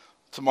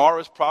 Tomorrow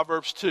is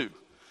Proverbs 2.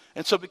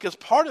 And so because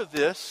part of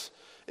this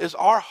is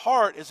our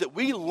heart is that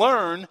we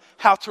learn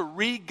how to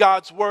read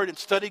God's word and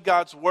study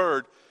God's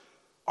word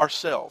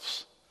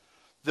ourselves.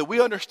 That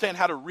we understand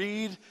how to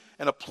read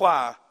and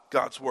apply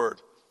God's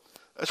word.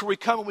 That's where we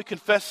come and we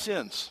confess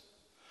sins.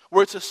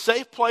 Where it's a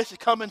safe place to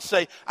come and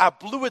say, I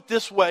blew it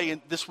this way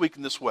and this week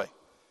and this way.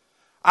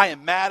 I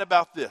am mad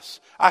about this.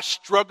 I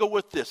struggle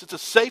with this. It's a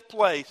safe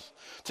place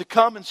to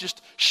come and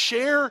just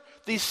share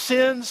these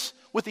sins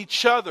with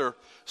each other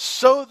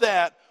so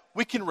that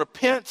we can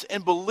repent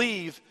and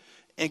believe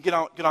and get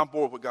on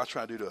board with what God's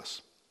trying to do to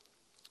us.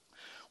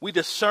 We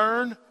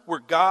discern where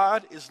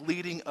God is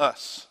leading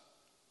us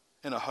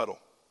in a huddle.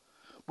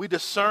 We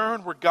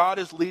discern where God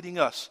is leading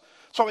us.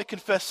 That's why we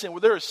confess sin.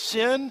 Where there is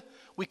sin,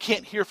 we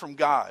can't hear from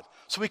God.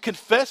 So we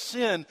confess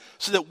sin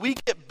so that we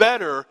get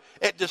better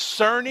at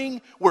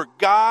discerning where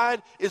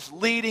God is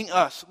leading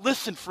us.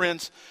 Listen,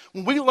 friends,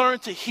 when we learn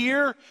to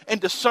hear and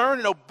discern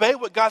and obey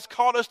what God's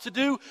called us to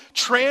do,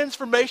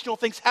 transformational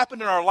things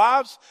happen in our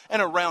lives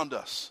and around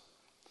us.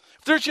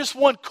 If there's just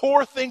one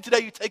core thing today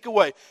you take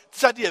away,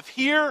 this idea of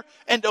hear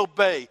and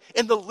obey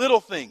in the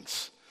little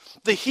things.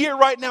 The hear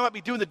right now might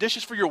be doing the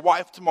dishes for your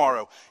wife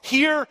tomorrow.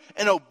 Hear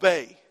and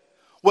obey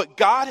what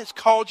God has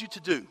called you to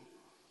do.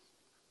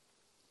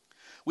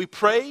 We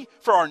pray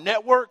for our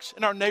networks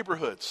and our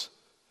neighborhoods.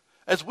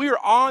 As we are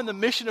on the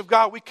mission of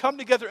God, we come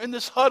together in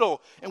this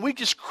huddle and we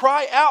just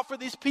cry out for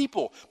these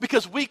people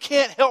because we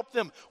can't help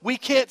them. We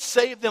can't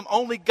save them.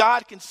 Only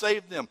God can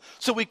save them.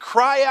 So we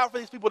cry out for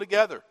these people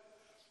together.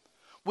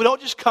 We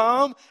don't just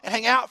come and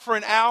hang out for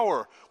an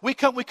hour. We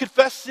come, we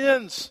confess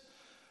sins.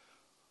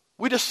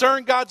 We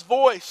discern God's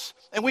voice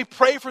and we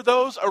pray for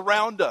those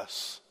around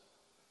us.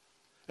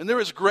 And there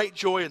is great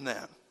joy in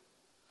that.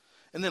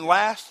 And then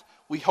last,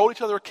 we hold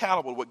each other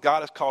accountable to what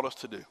God has called us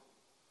to do.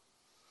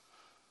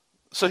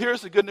 So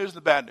here's the good news and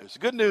the bad news. The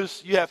good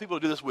news, you have people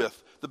to do this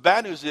with. The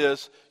bad news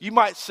is you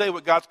might say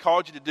what God's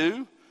called you to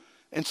do,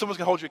 and someone's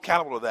going to hold you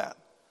accountable to that.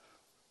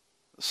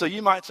 So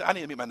you might say, I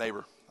need to meet my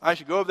neighbor. I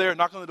should go over there,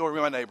 knock on the door, and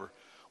meet my neighbor.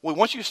 Well,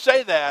 once you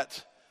say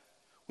that,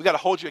 we got to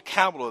hold you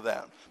accountable to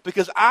that.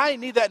 Because I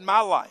need that in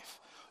my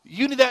life.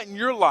 You need that in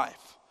your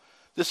life.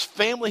 This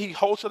family, he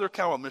holds each other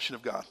accountable on the mission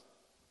of God.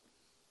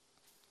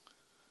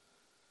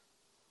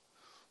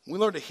 We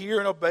learn to hear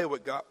and obey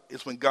what God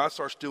is when God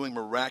starts doing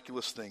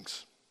miraculous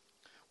things.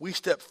 We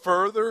step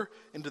further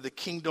into the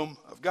kingdom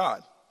of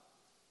God.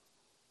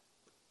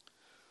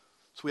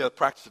 So we have the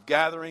practice of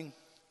gathering,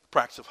 the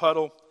practice of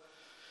huddle,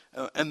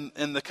 and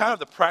the kind of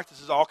the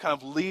practice is all kind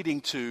of leading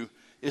to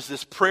is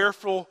this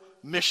prayerful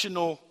mission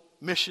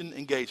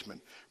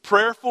engagement.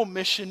 Prayerful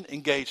mission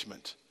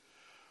engagement.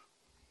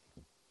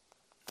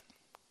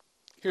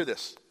 Hear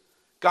this.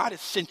 God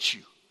has sent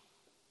you.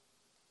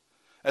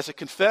 As a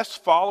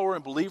confessed follower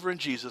and believer in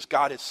Jesus,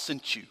 God has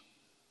sent you.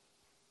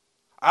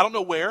 I don't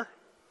know where,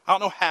 I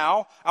don't know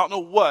how, I don't know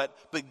what,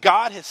 but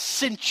God has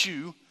sent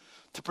you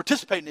to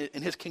participate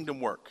in His kingdom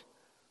work.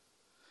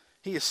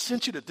 He has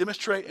sent you to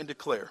demonstrate and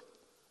declare.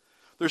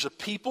 There's a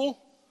people,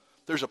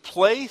 there's a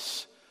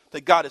place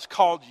that God has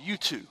called you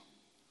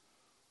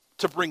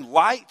to bring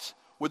light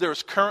where there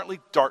is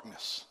currently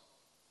darkness.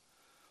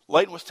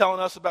 Leighton was telling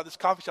us about this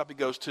coffee shop he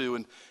goes to,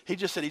 and he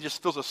just said he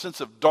just feels a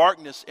sense of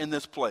darkness in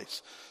this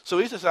place. So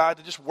he's decided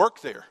to just work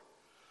there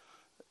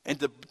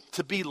and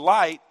to be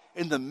light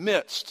in the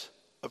midst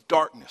of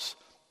darkness.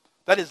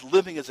 That is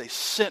living as a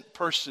sent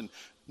person,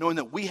 knowing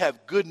that we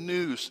have good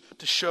news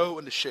to show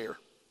and to share.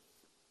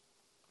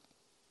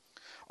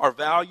 Our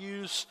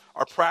values,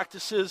 our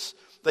practices,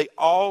 they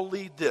all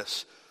lead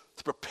this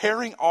to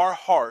preparing our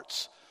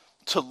hearts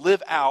to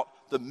live out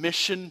the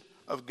mission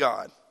of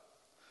God.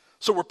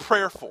 So we're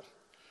prayerful.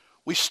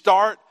 We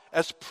start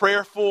as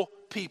prayerful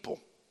people.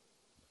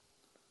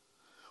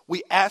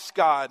 We ask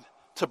God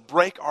to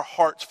break our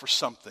hearts for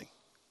something.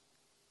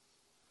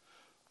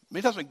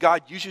 Many times when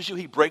God uses you,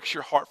 He breaks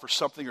your heart for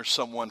something or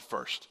someone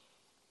first.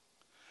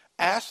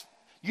 Ask,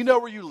 you know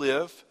where you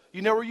live,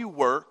 you know where you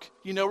work,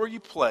 you know where you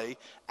play.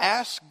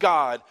 Ask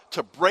God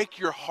to break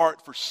your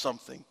heart for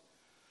something.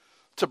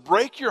 To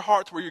break your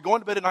heart to where you're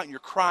going to bed at night and you're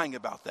crying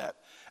about that.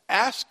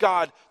 Ask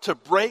God to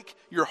break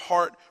your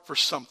heart for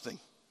something.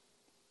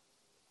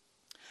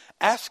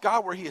 Ask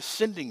God where He is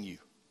sending you.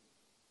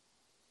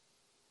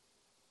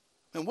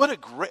 And what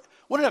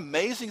an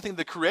amazing thing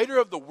the Creator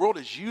of the world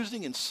is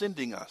using and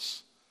sending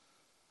us.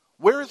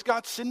 Where is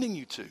God sending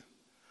you to?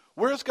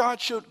 Where has God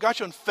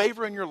shown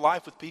favor in your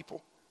life with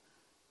people?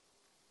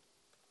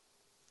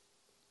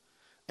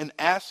 And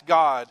ask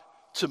God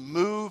to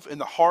move in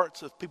the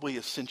hearts of people he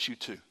has sent you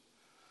to.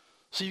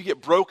 So you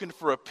get broken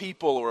for a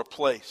people or a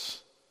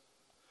place.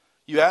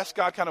 You ask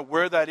God kind of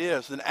where that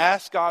is, then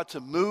ask God to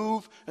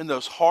move in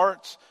those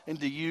hearts and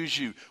to use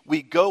you.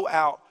 We go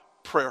out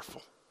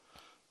prayerful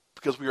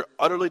because we are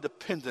utterly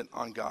dependent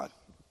on God.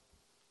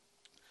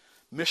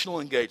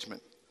 Missional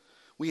engagement.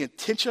 We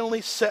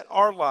intentionally set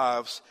our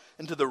lives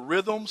into the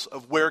rhythms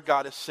of where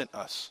God has sent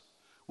us.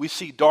 We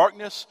see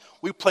darkness,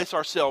 we place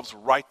ourselves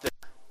right there.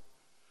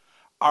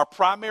 Our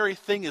primary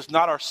thing is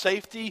not our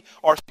safety,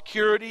 our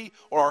security,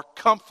 or our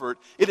comfort.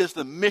 It is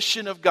the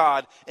mission of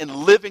God and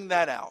living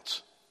that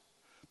out.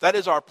 That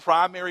is our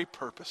primary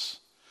purpose.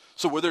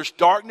 So where there's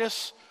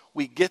darkness,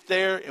 we get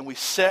there and we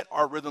set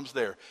our rhythms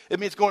there. It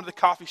means going to the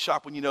coffee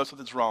shop when you know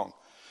something's wrong.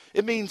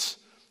 It means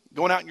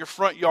going out in your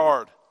front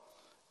yard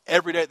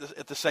every day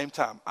at the same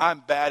time. I'm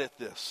bad at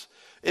this.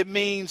 It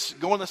means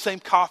going to the same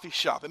coffee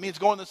shop. It means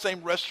going to the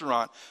same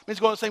restaurant. It means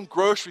going to the same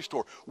grocery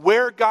store.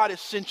 Where God has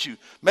sent you.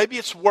 Maybe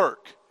it's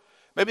work.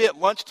 Maybe at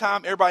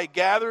lunchtime everybody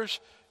gathers.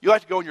 You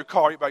like to go in your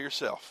car, eat by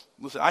yourself.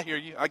 Listen, I hear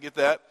you. I get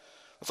that.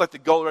 It's like the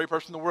goal of every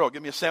person in the world.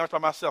 Give me a sandwich by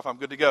myself. I'm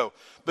good to go.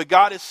 But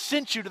God has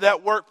sent you to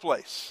that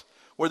workplace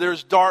where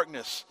there's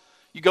darkness.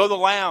 You go to the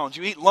lounge.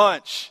 You eat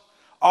lunch.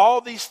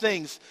 All these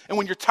things. And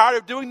when you're tired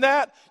of doing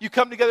that, you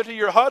come together to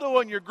your huddle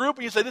and your group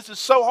and you say, this is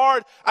so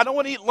hard. I don't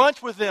want to eat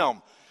lunch with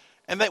them.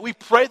 And that we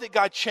pray that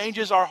God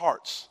changes our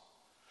hearts.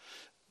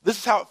 This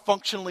is how it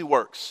functionally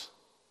works.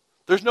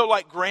 There's no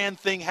like grand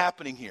thing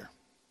happening here.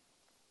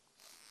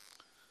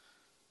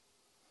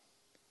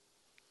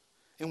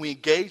 And we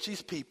engage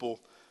these people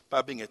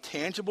by being a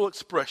tangible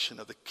expression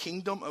of the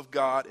kingdom of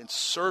God and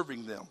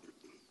serving them.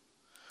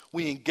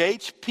 We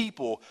engage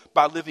people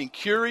by living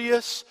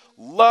curious,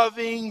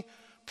 loving,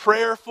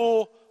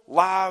 prayerful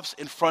lives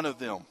in front of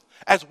them.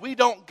 As we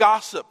don't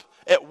gossip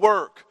at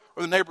work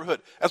or the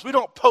neighborhood, as we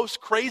don't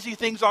post crazy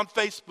things on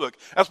Facebook,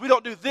 as we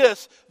don't do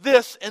this,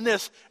 and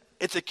this,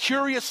 it's a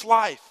curious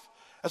life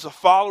as a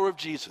follower of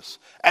Jesus.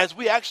 As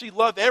we actually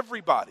love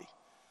everybody,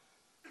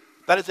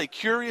 that is a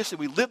curious, and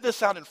we live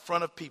this out in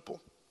front of people.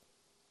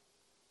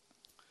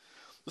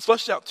 Let's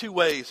flesh out two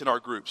ways in our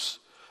groups.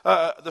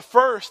 The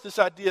first, this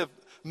idea of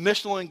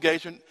missional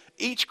engagement.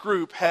 Each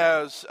group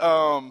has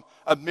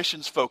a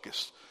missions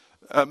focus.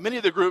 Many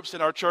of the groups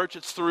in our church,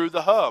 it's through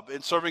the hub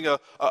and serving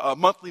a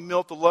monthly meal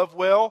at the Love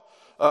Well.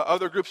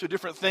 Other groups do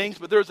different things,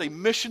 but there's a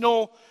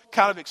missional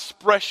kind of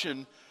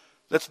expression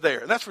that's there.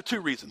 And that's for two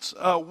reasons.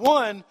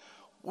 One,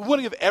 we want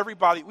to give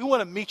everybody, we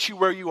want to meet you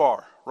where you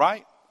are,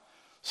 right?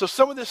 So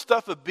some of this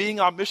stuff of being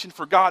on mission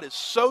for God is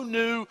so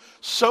new,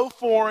 so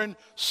foreign,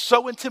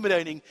 so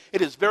intimidating.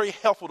 It is very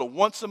helpful to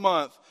once a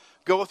month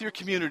go with your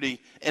community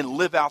and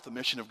live out the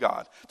mission of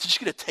God. To just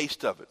get a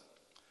taste of it.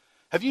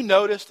 Have you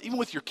noticed, even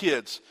with your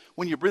kids,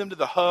 when you bring them to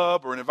the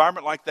hub or an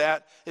environment like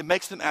that, it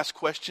makes them ask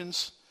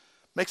questions,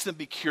 makes them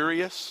be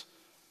curious,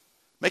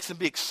 makes them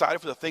be excited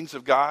for the things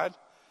of God.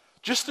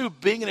 Just through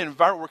being in an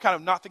environment where we're kind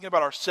of not thinking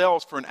about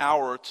ourselves for an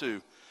hour or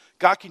two,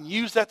 God can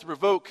use that to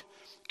provoke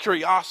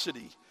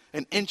curiosity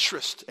and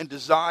interest and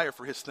desire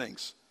for his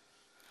things.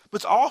 But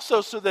it's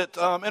also so that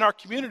in our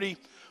community,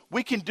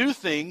 we can do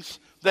things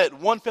that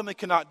one family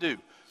cannot do.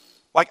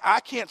 Like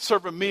I can't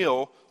serve a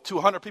meal to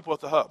 100 people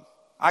at the hub.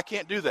 I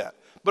can't do that.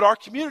 But our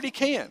community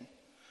can.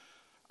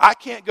 I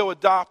can't go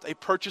adopt a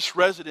purchased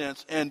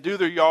residence and do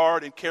their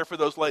yard and care for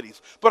those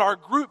ladies. But our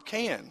group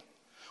can.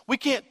 We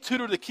can't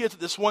tutor the kids at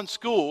this one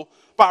school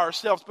by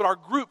ourselves, but our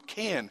group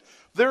can.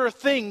 There are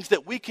things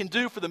that we can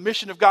do for the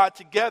mission of God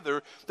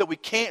together that we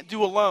can't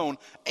do alone.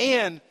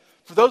 And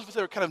for those of us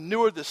that are kind of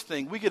newer to this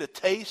thing, we get a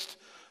taste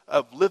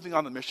of living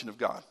on the mission of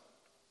God.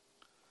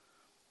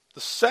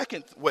 The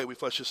second way we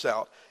flesh this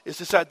out is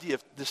this idea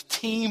of this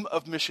team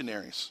of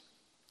missionaries.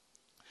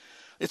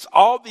 It's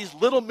all these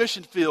little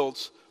mission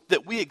fields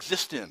that we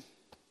exist in.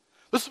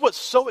 This is what's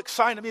so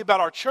exciting to me about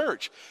our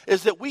church,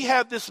 is that we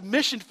have this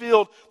mission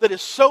field that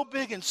is so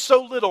big and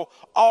so little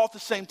all at the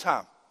same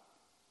time.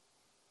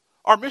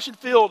 Our mission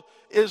field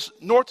is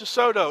North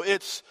DeSoto.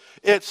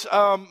 It's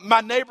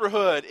my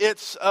neighborhood.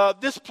 It's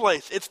this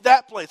place. It's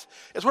that place.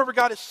 It's wherever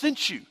God has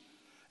sent you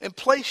and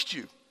placed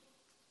you.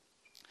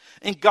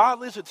 And God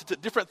lives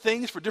at different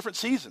things for different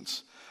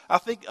seasons. I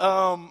think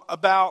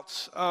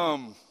about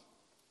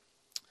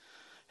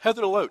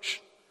Heather Deloach,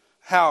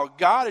 how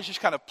God has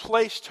just kind of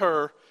placed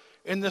her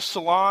in this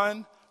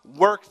salon,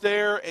 worked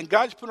there, and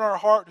God just put in our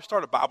heart to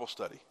start a Bible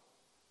study.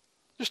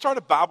 Just start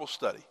a Bible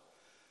study.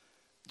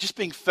 Just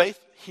being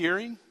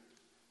hearing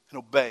and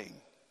obeying.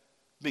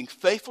 Being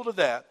faithful to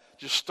that,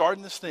 just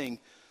starting this thing,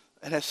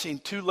 and has seen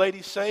 2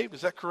 ladies saved.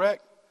 Is that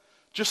correct?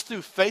 Just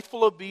through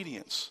faithful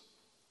obedience.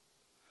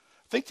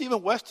 Think to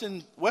even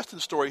Weston's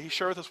story. He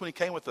shared with us when he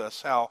came with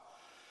us how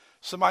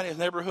somebody in his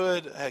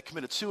neighborhood had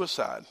committed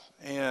suicide.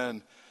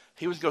 And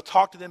He was going to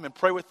talk to them and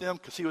pray with them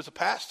because he was a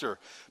pastor.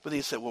 But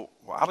he said, well,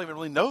 I don't even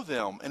really know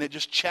them. And it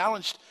just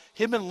challenged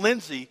him and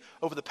Lindsay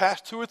over the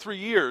past 2 or 3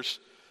 years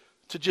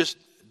to just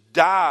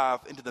dive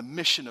into the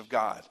mission of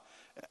God.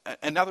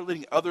 And now they're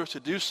leading others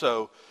to do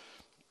so.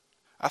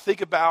 I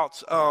think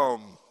about,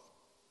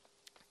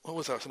 what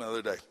was that some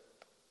other day?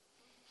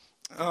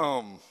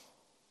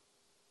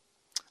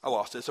 I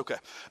lost it. It's okay.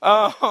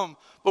 But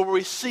where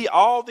we see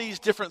all these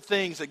different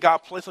things that God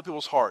placed on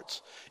people's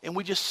hearts, and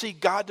we just see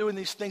God doing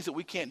these things that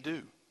we can't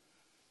do,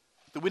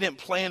 that we didn't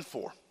plan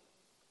for.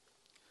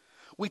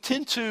 We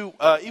tend to,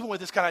 even with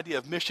this kind of idea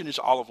of mission is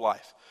all of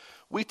life,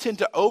 we tend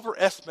to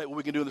overestimate what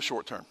we can do in the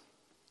short term.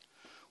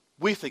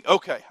 We think,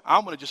 okay,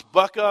 I'm going to just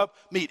buck up,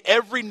 meet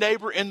every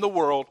neighbor in the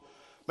world,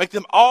 make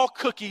them all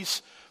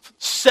cookies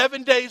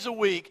 7 days a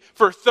week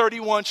for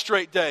 31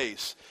 straight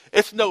days.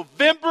 It's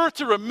November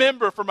to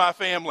remember for my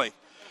family.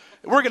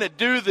 We're going to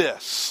do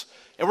this.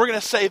 And we're going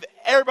to save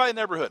everybody in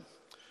the neighborhood.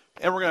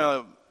 And we're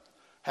going to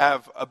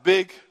have a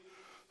big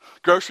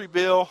grocery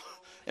bill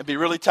and be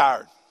really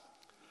tired.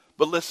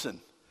 But listen,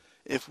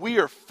 if we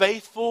are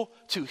faithful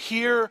to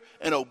hear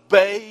and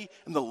obey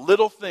in the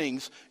little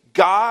things,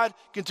 God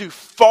can do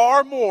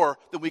far more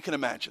than we can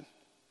imagine.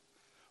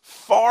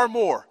 Far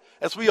more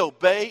as we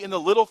obey in the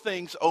little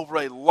things over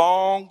a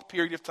long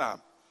period of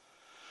time.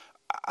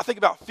 I think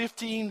about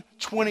 15,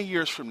 20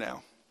 years from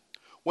now,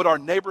 what our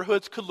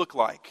neighborhoods could look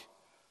like,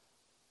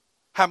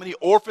 how many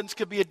orphans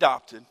could be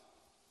adopted,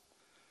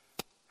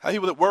 how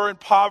people that were in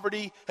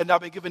poverty had now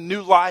been given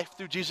new life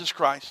through Jesus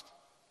Christ.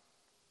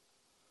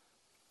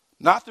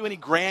 Not through any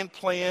grand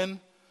plan,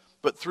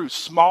 but through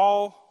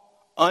small,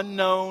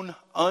 unknown,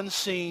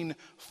 unseen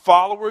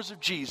followers of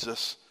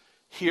Jesus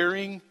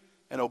hearing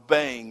and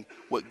obeying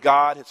what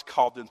God has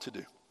called them to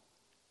do.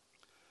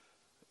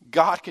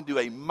 God can do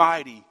a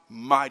mighty,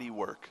 mighty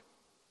work.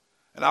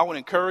 And I want to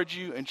encourage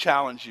you and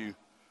challenge you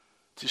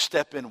to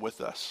step in with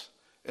us.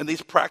 In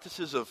these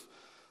practices of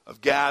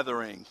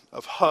gathering,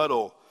 of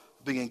huddle,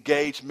 being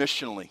engaged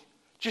missionally,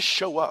 just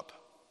show up.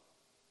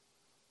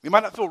 You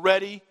might not feel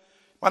ready,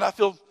 might not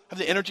have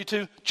the energy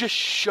to, just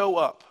show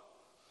up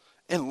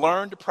and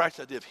learn to practice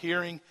the idea of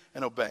hearing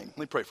and obeying. Let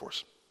me pray for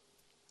us.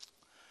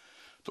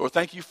 Lord,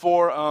 thank you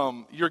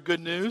for your good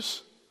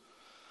news.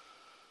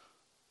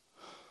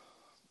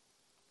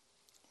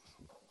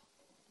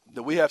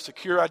 That we have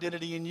secure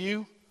identity in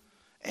you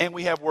and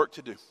we have work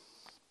to do.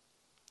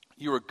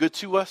 You are good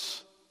to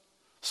us.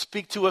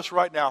 Speak to us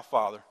right now,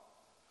 Father.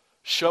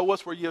 Show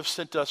us where you have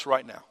sent us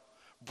right now.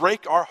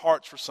 Break our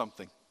hearts for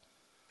something.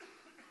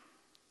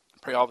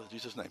 Pray all this in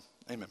Jesus' name.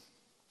 Amen.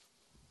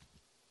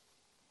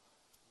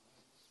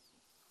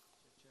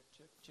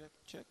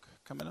 Check.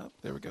 Coming up.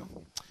 There we go.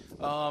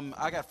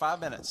 I got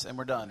 5 minutes and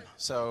we're done.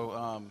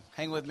 So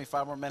hang with me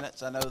 5 more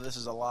minutes. I know this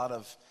is a lot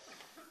of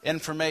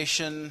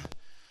information.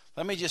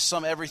 Let me just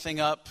sum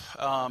everything up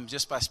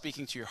just by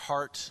speaking to your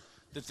heart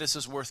that this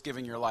is worth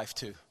giving your life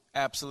to.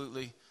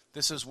 Absolutely.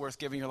 This is worth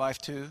giving your life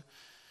to.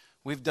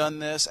 We've done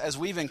this. As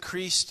we've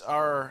increased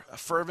our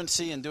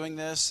fervency in doing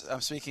this,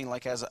 I'm speaking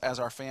like as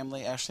our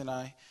family, Ashley and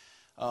I,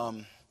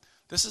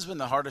 this has been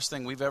the hardest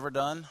thing we've ever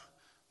done.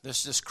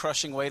 This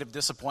crushing weight of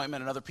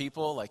disappointment in other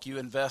people. Like you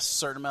invest a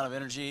certain amount of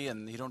energy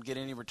and you don't get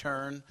any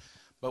return.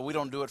 But we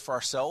don't do it for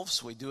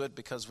ourselves. We do it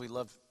because we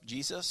love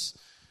Jesus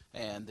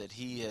and that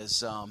He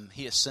has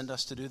sent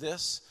us to do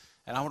this.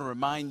 And I want to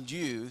remind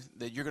you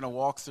that you're going to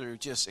walk through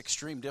just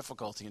extreme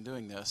difficulty in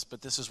doing this,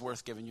 but this is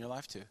worth giving your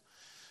life to.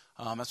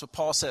 That's what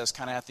Paul says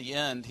kind of at the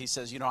end. He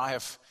says, I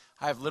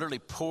have literally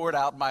poured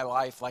out my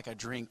life like a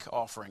drink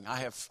offering.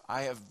 I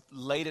have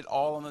laid it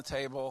all on the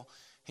table.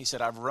 He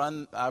said, I've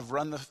run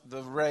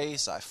the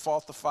race, I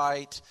fought the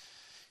fight,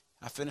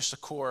 I finished the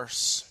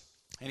course.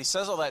 And he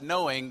says all that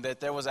knowing that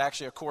there was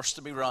actually a course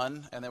to be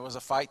run and there was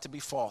a fight to be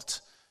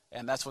fought.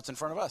 And that's what's in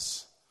front of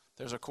us.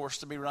 There's a course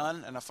to be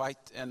run and a fight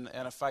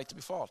to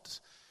be fought.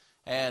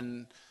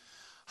 And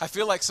I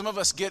feel like some of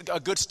us get a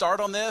good start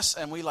on this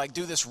and we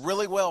do this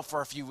really well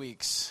for a few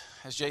weeks.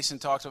 As Jason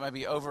talked about,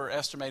 maybe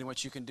overestimating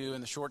what you can do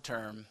in the short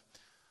term.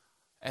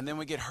 And then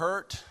we get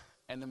hurt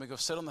and then we go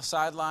sit on the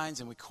sidelines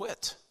and we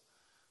quit.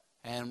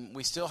 And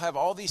we still have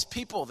all these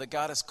people that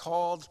God has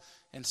called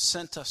and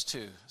sent us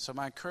to. So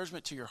my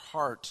encouragement to your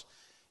heart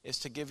is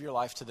to give your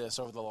life to this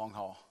over the long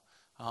haul.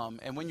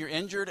 And when you're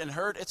injured and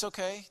hurt, it's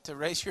okay to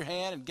raise your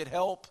hand and get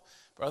help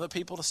for other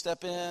people to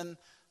step in.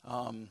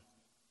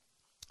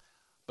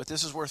 But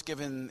this is worth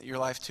giving your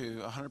life to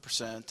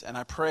 100%. And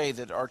I pray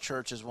that our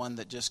church is one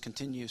that just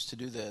continues to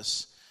do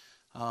this.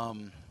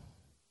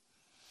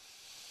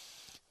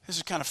 These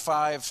are kind of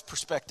 5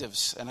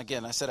 perspectives. And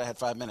again, I said I had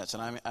 5 minutes,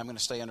 and I'm going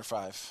to stay under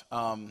 5.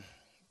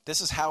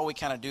 This is how we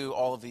kind of do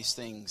all of these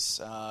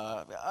things.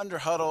 Under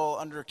huddle,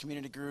 under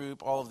community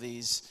group, all of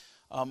these.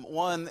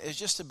 One is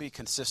just to be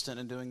consistent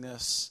in doing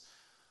this.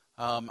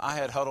 I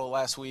had huddle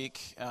last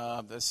week.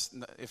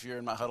 If you're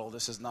in my huddle,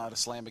 this is not a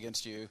slam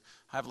against you.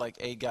 I have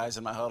 8 guys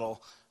in my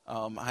huddle.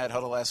 I had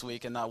huddle last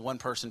week, and not one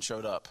person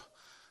showed up.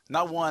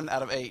 Not 1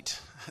 out of 8.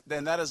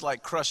 Then that is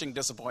like crushing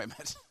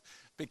disappointment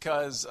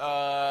because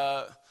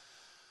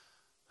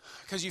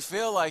Because you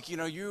feel like,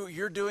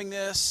 you're doing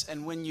this,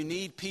 and when you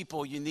need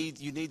people, you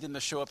need them to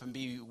show up and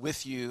be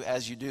with you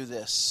as you do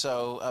this.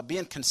 So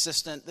being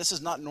consistent, this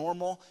is not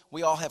normal.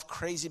 We all have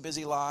crazy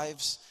busy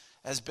lives.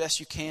 As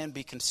best you can,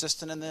 be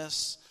consistent in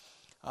this.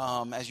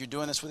 As you're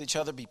doing this with each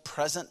other, be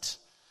present.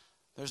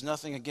 There's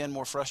nothing, again,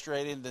 more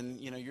frustrating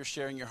than, you're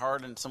sharing your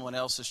heart and someone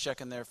else is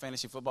checking their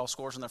fantasy football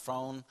scores on their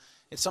phone.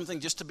 It's something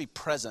just to be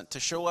present, to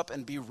show up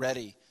and be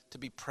ready, to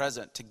be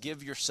present, to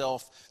give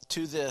yourself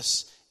to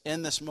this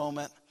in this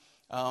moment,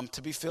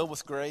 to be filled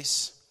with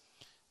grace.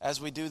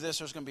 As we do this,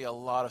 there's going to be a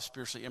lot of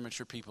spiritually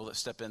immature people that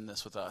step in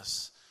this with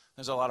us.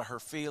 There's a lot of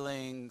hurt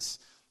feelings.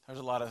 There's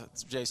a lot of,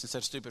 Jason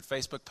said, stupid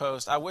Facebook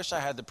posts. I wish I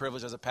had the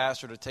privilege as a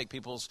pastor to take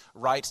people's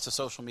rights to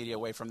social media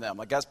away from them.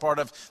 Like that's part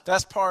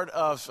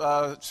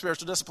of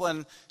spiritual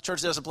discipline,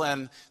 church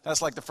discipline.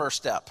 That's like the first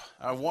step.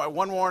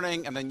 One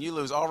warning, and then you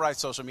lose all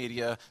rights to social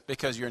media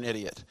because you're an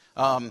idiot.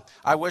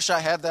 I wish I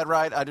had that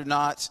right. I do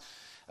not.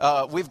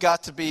 We've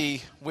got to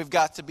be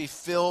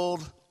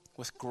filled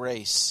with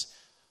grace,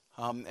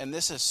 and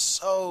this is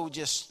so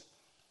just.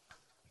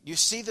 You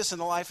see this in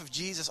the life of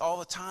Jesus all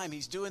the time.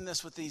 He's doing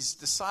this with these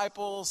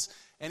disciples,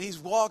 and he's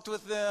walked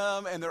with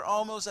them, and they're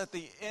almost at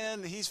the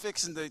end. He's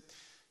fixing to,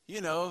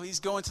 he's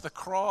going to the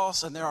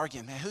cross, and they're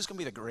arguing, man, who's going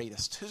to be the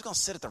greatest? Who's going to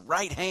sit at the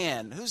right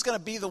hand? Who's going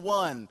to be the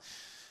one?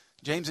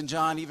 James and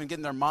John even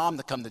getting their mom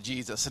to come to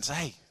Jesus and say,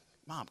 hey,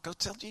 Mom, go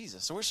tell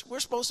Jesus. We're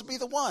supposed to be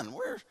the one.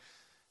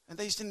 And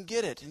they just didn't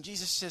get it. And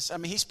Jesus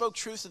he spoke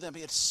truth to them.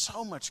 He had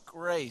so much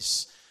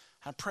grace.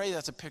 I pray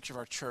that's a picture of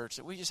our church,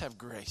 that we just have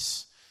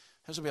grace.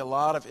 There's going to be a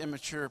lot of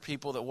immature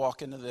people that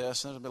walk into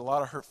this, and there's going to be a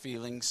lot of hurt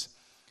feelings.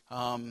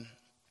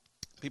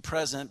 Be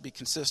present, be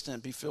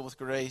consistent, be filled with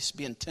grace,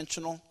 be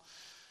intentional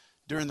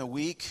during the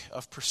week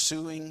of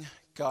pursuing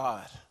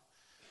God.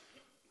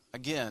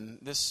 Again,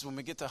 this is when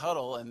we get to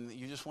huddle and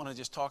you just want to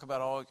just talk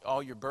about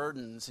all your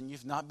burdens, and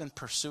you've not been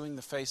pursuing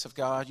the face of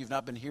God. You've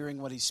not been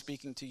hearing what he's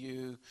speaking to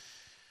you.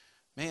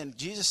 Man,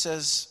 Jesus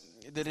says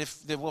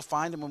that we'll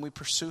find him when we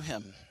pursue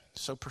him.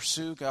 So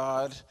pursue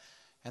God.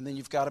 And then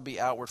you've got to be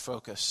outward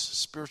focused.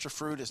 Spiritual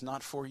fruit is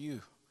not for you.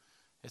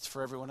 It's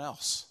for everyone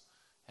else.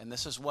 And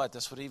that's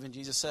what even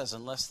Jesus says.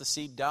 Unless the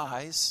seed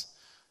dies,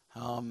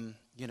 then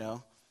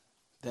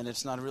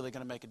it's not really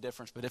going to make a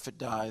difference. But if it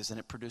dies, then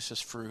it produces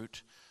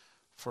fruit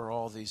for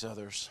all these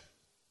others.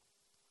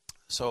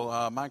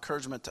 So my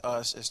encouragement to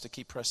us is to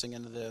keep pressing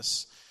into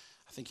this.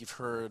 I think you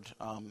heard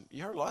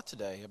a lot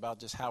today about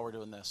just how we're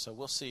doing this. So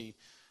we'll see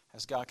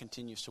as God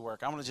continues to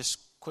work. I want to just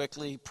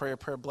quickly pray a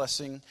prayer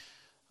blessing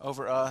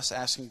over us,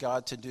 asking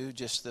God to do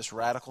just this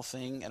radical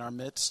thing in our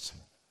midst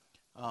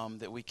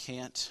that we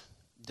can't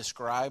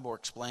describe or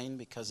explain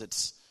because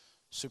it's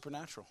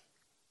supernatural.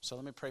 So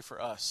let me pray for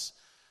us.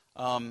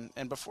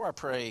 And before I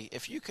pray,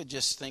 if you could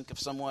just think of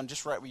someone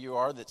just right where you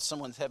are, that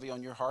someone's heavy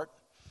on your heart.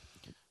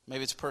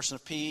 Maybe it's a person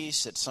of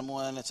peace, it's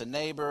a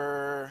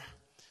neighbor,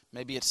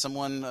 maybe it's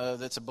someone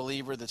that's a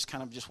believer that's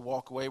kind of just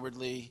walk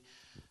waywardly.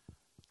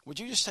 Would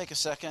you just take a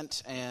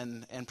second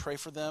and pray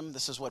for them?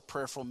 This is what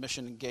prayerful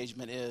mission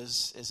engagement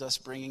is us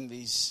bringing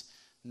these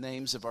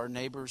names of our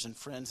neighbors and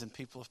friends and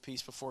people of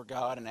peace before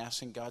God and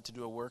asking God to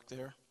do a work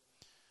there.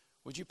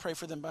 Would you pray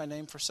for them by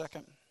name for a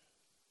second?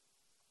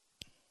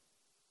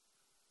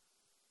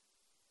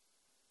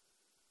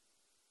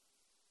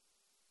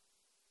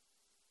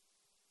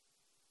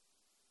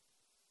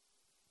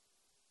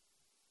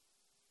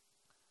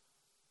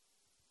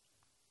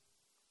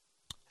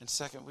 And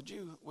second, would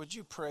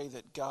you pray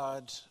that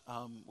God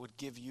would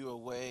give you a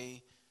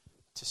way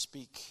to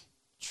speak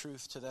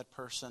truth to that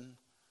person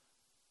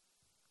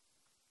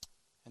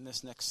in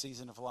this next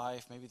season of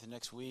life, maybe the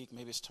next week,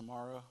 maybe it's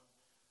tomorrow,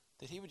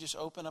 that he would just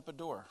open up a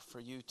door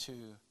for you to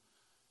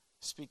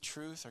speak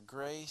truth or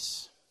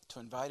grace, to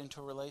invite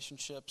into a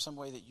relationship, some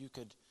way that you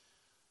could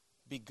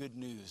be good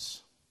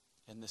news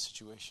in this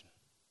situation.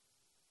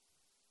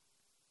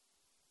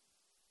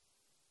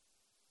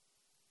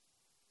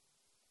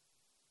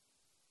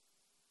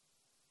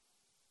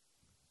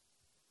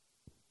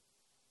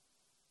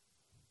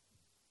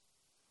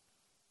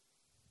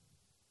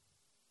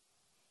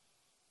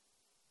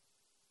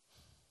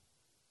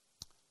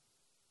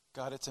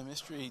 God, it's a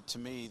mystery to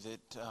me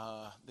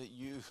that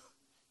you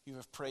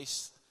have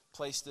placed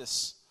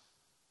this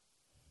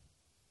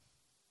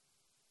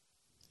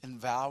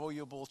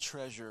invaluable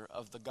treasure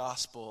of the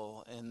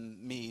gospel in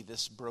me,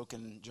 this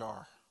broken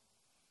jar.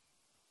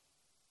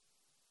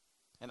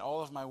 And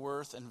all of my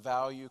worth and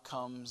value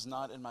comes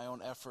not in my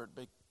own effort,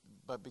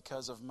 but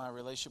because of my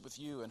relationship with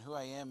you and who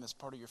I am as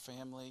part of your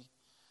family.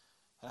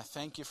 And I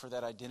thank you for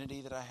that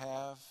identity that I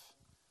have.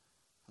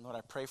 And Lord,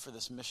 I pray for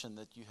this mission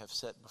that you have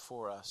set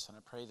before us, and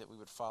I pray that we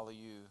would follow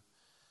you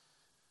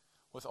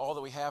with all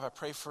that we have. I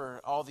pray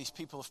for all these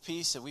people of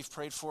peace that we've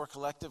prayed for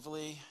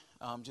collectively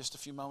just a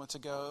few moments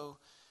ago.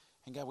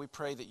 And God, we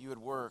pray that you would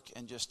work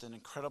in just an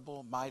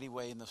incredible, mighty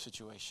way in those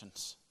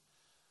situations.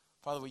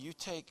 Father, will you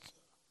take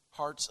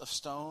hearts of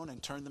stone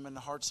and turn them into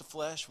hearts of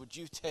flesh? Would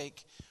you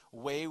take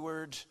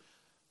wayward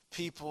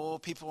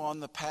people on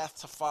the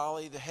path to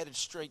folly, they're headed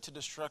straight to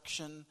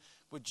destruction.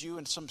 Would you,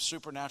 in some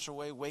supernatural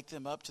way, wake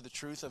them up to the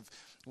truth of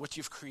what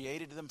you've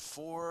created them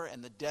for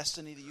and the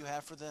destiny that you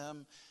have for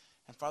them?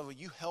 And Father, will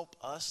you help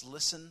us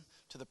listen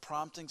to the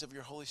promptings of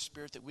your Holy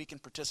Spirit that we can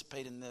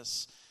participate in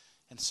this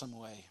in some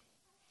way?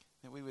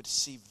 That we would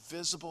see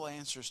visible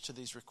answers to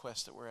these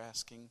requests that we're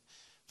asking.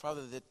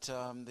 Father,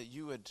 that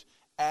you would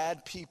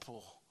add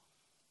people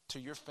to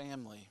your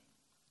family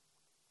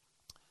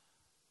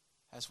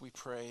as we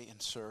pray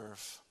and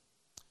serve.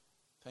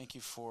 Thank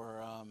you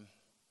for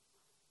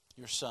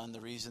your Son, the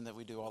reason that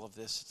we do all of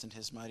this. It's in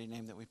his mighty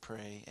name that we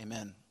pray.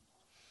 Amen.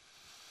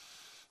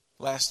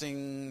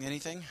 Lasting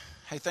anything?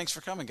 Hey, thanks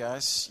for coming,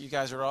 guys. You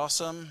guys are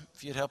awesome.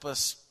 If you'd help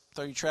us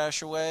throw your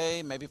trash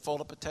away, maybe fold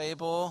up a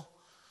table,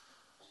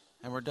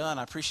 and we're done.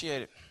 I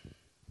appreciate it.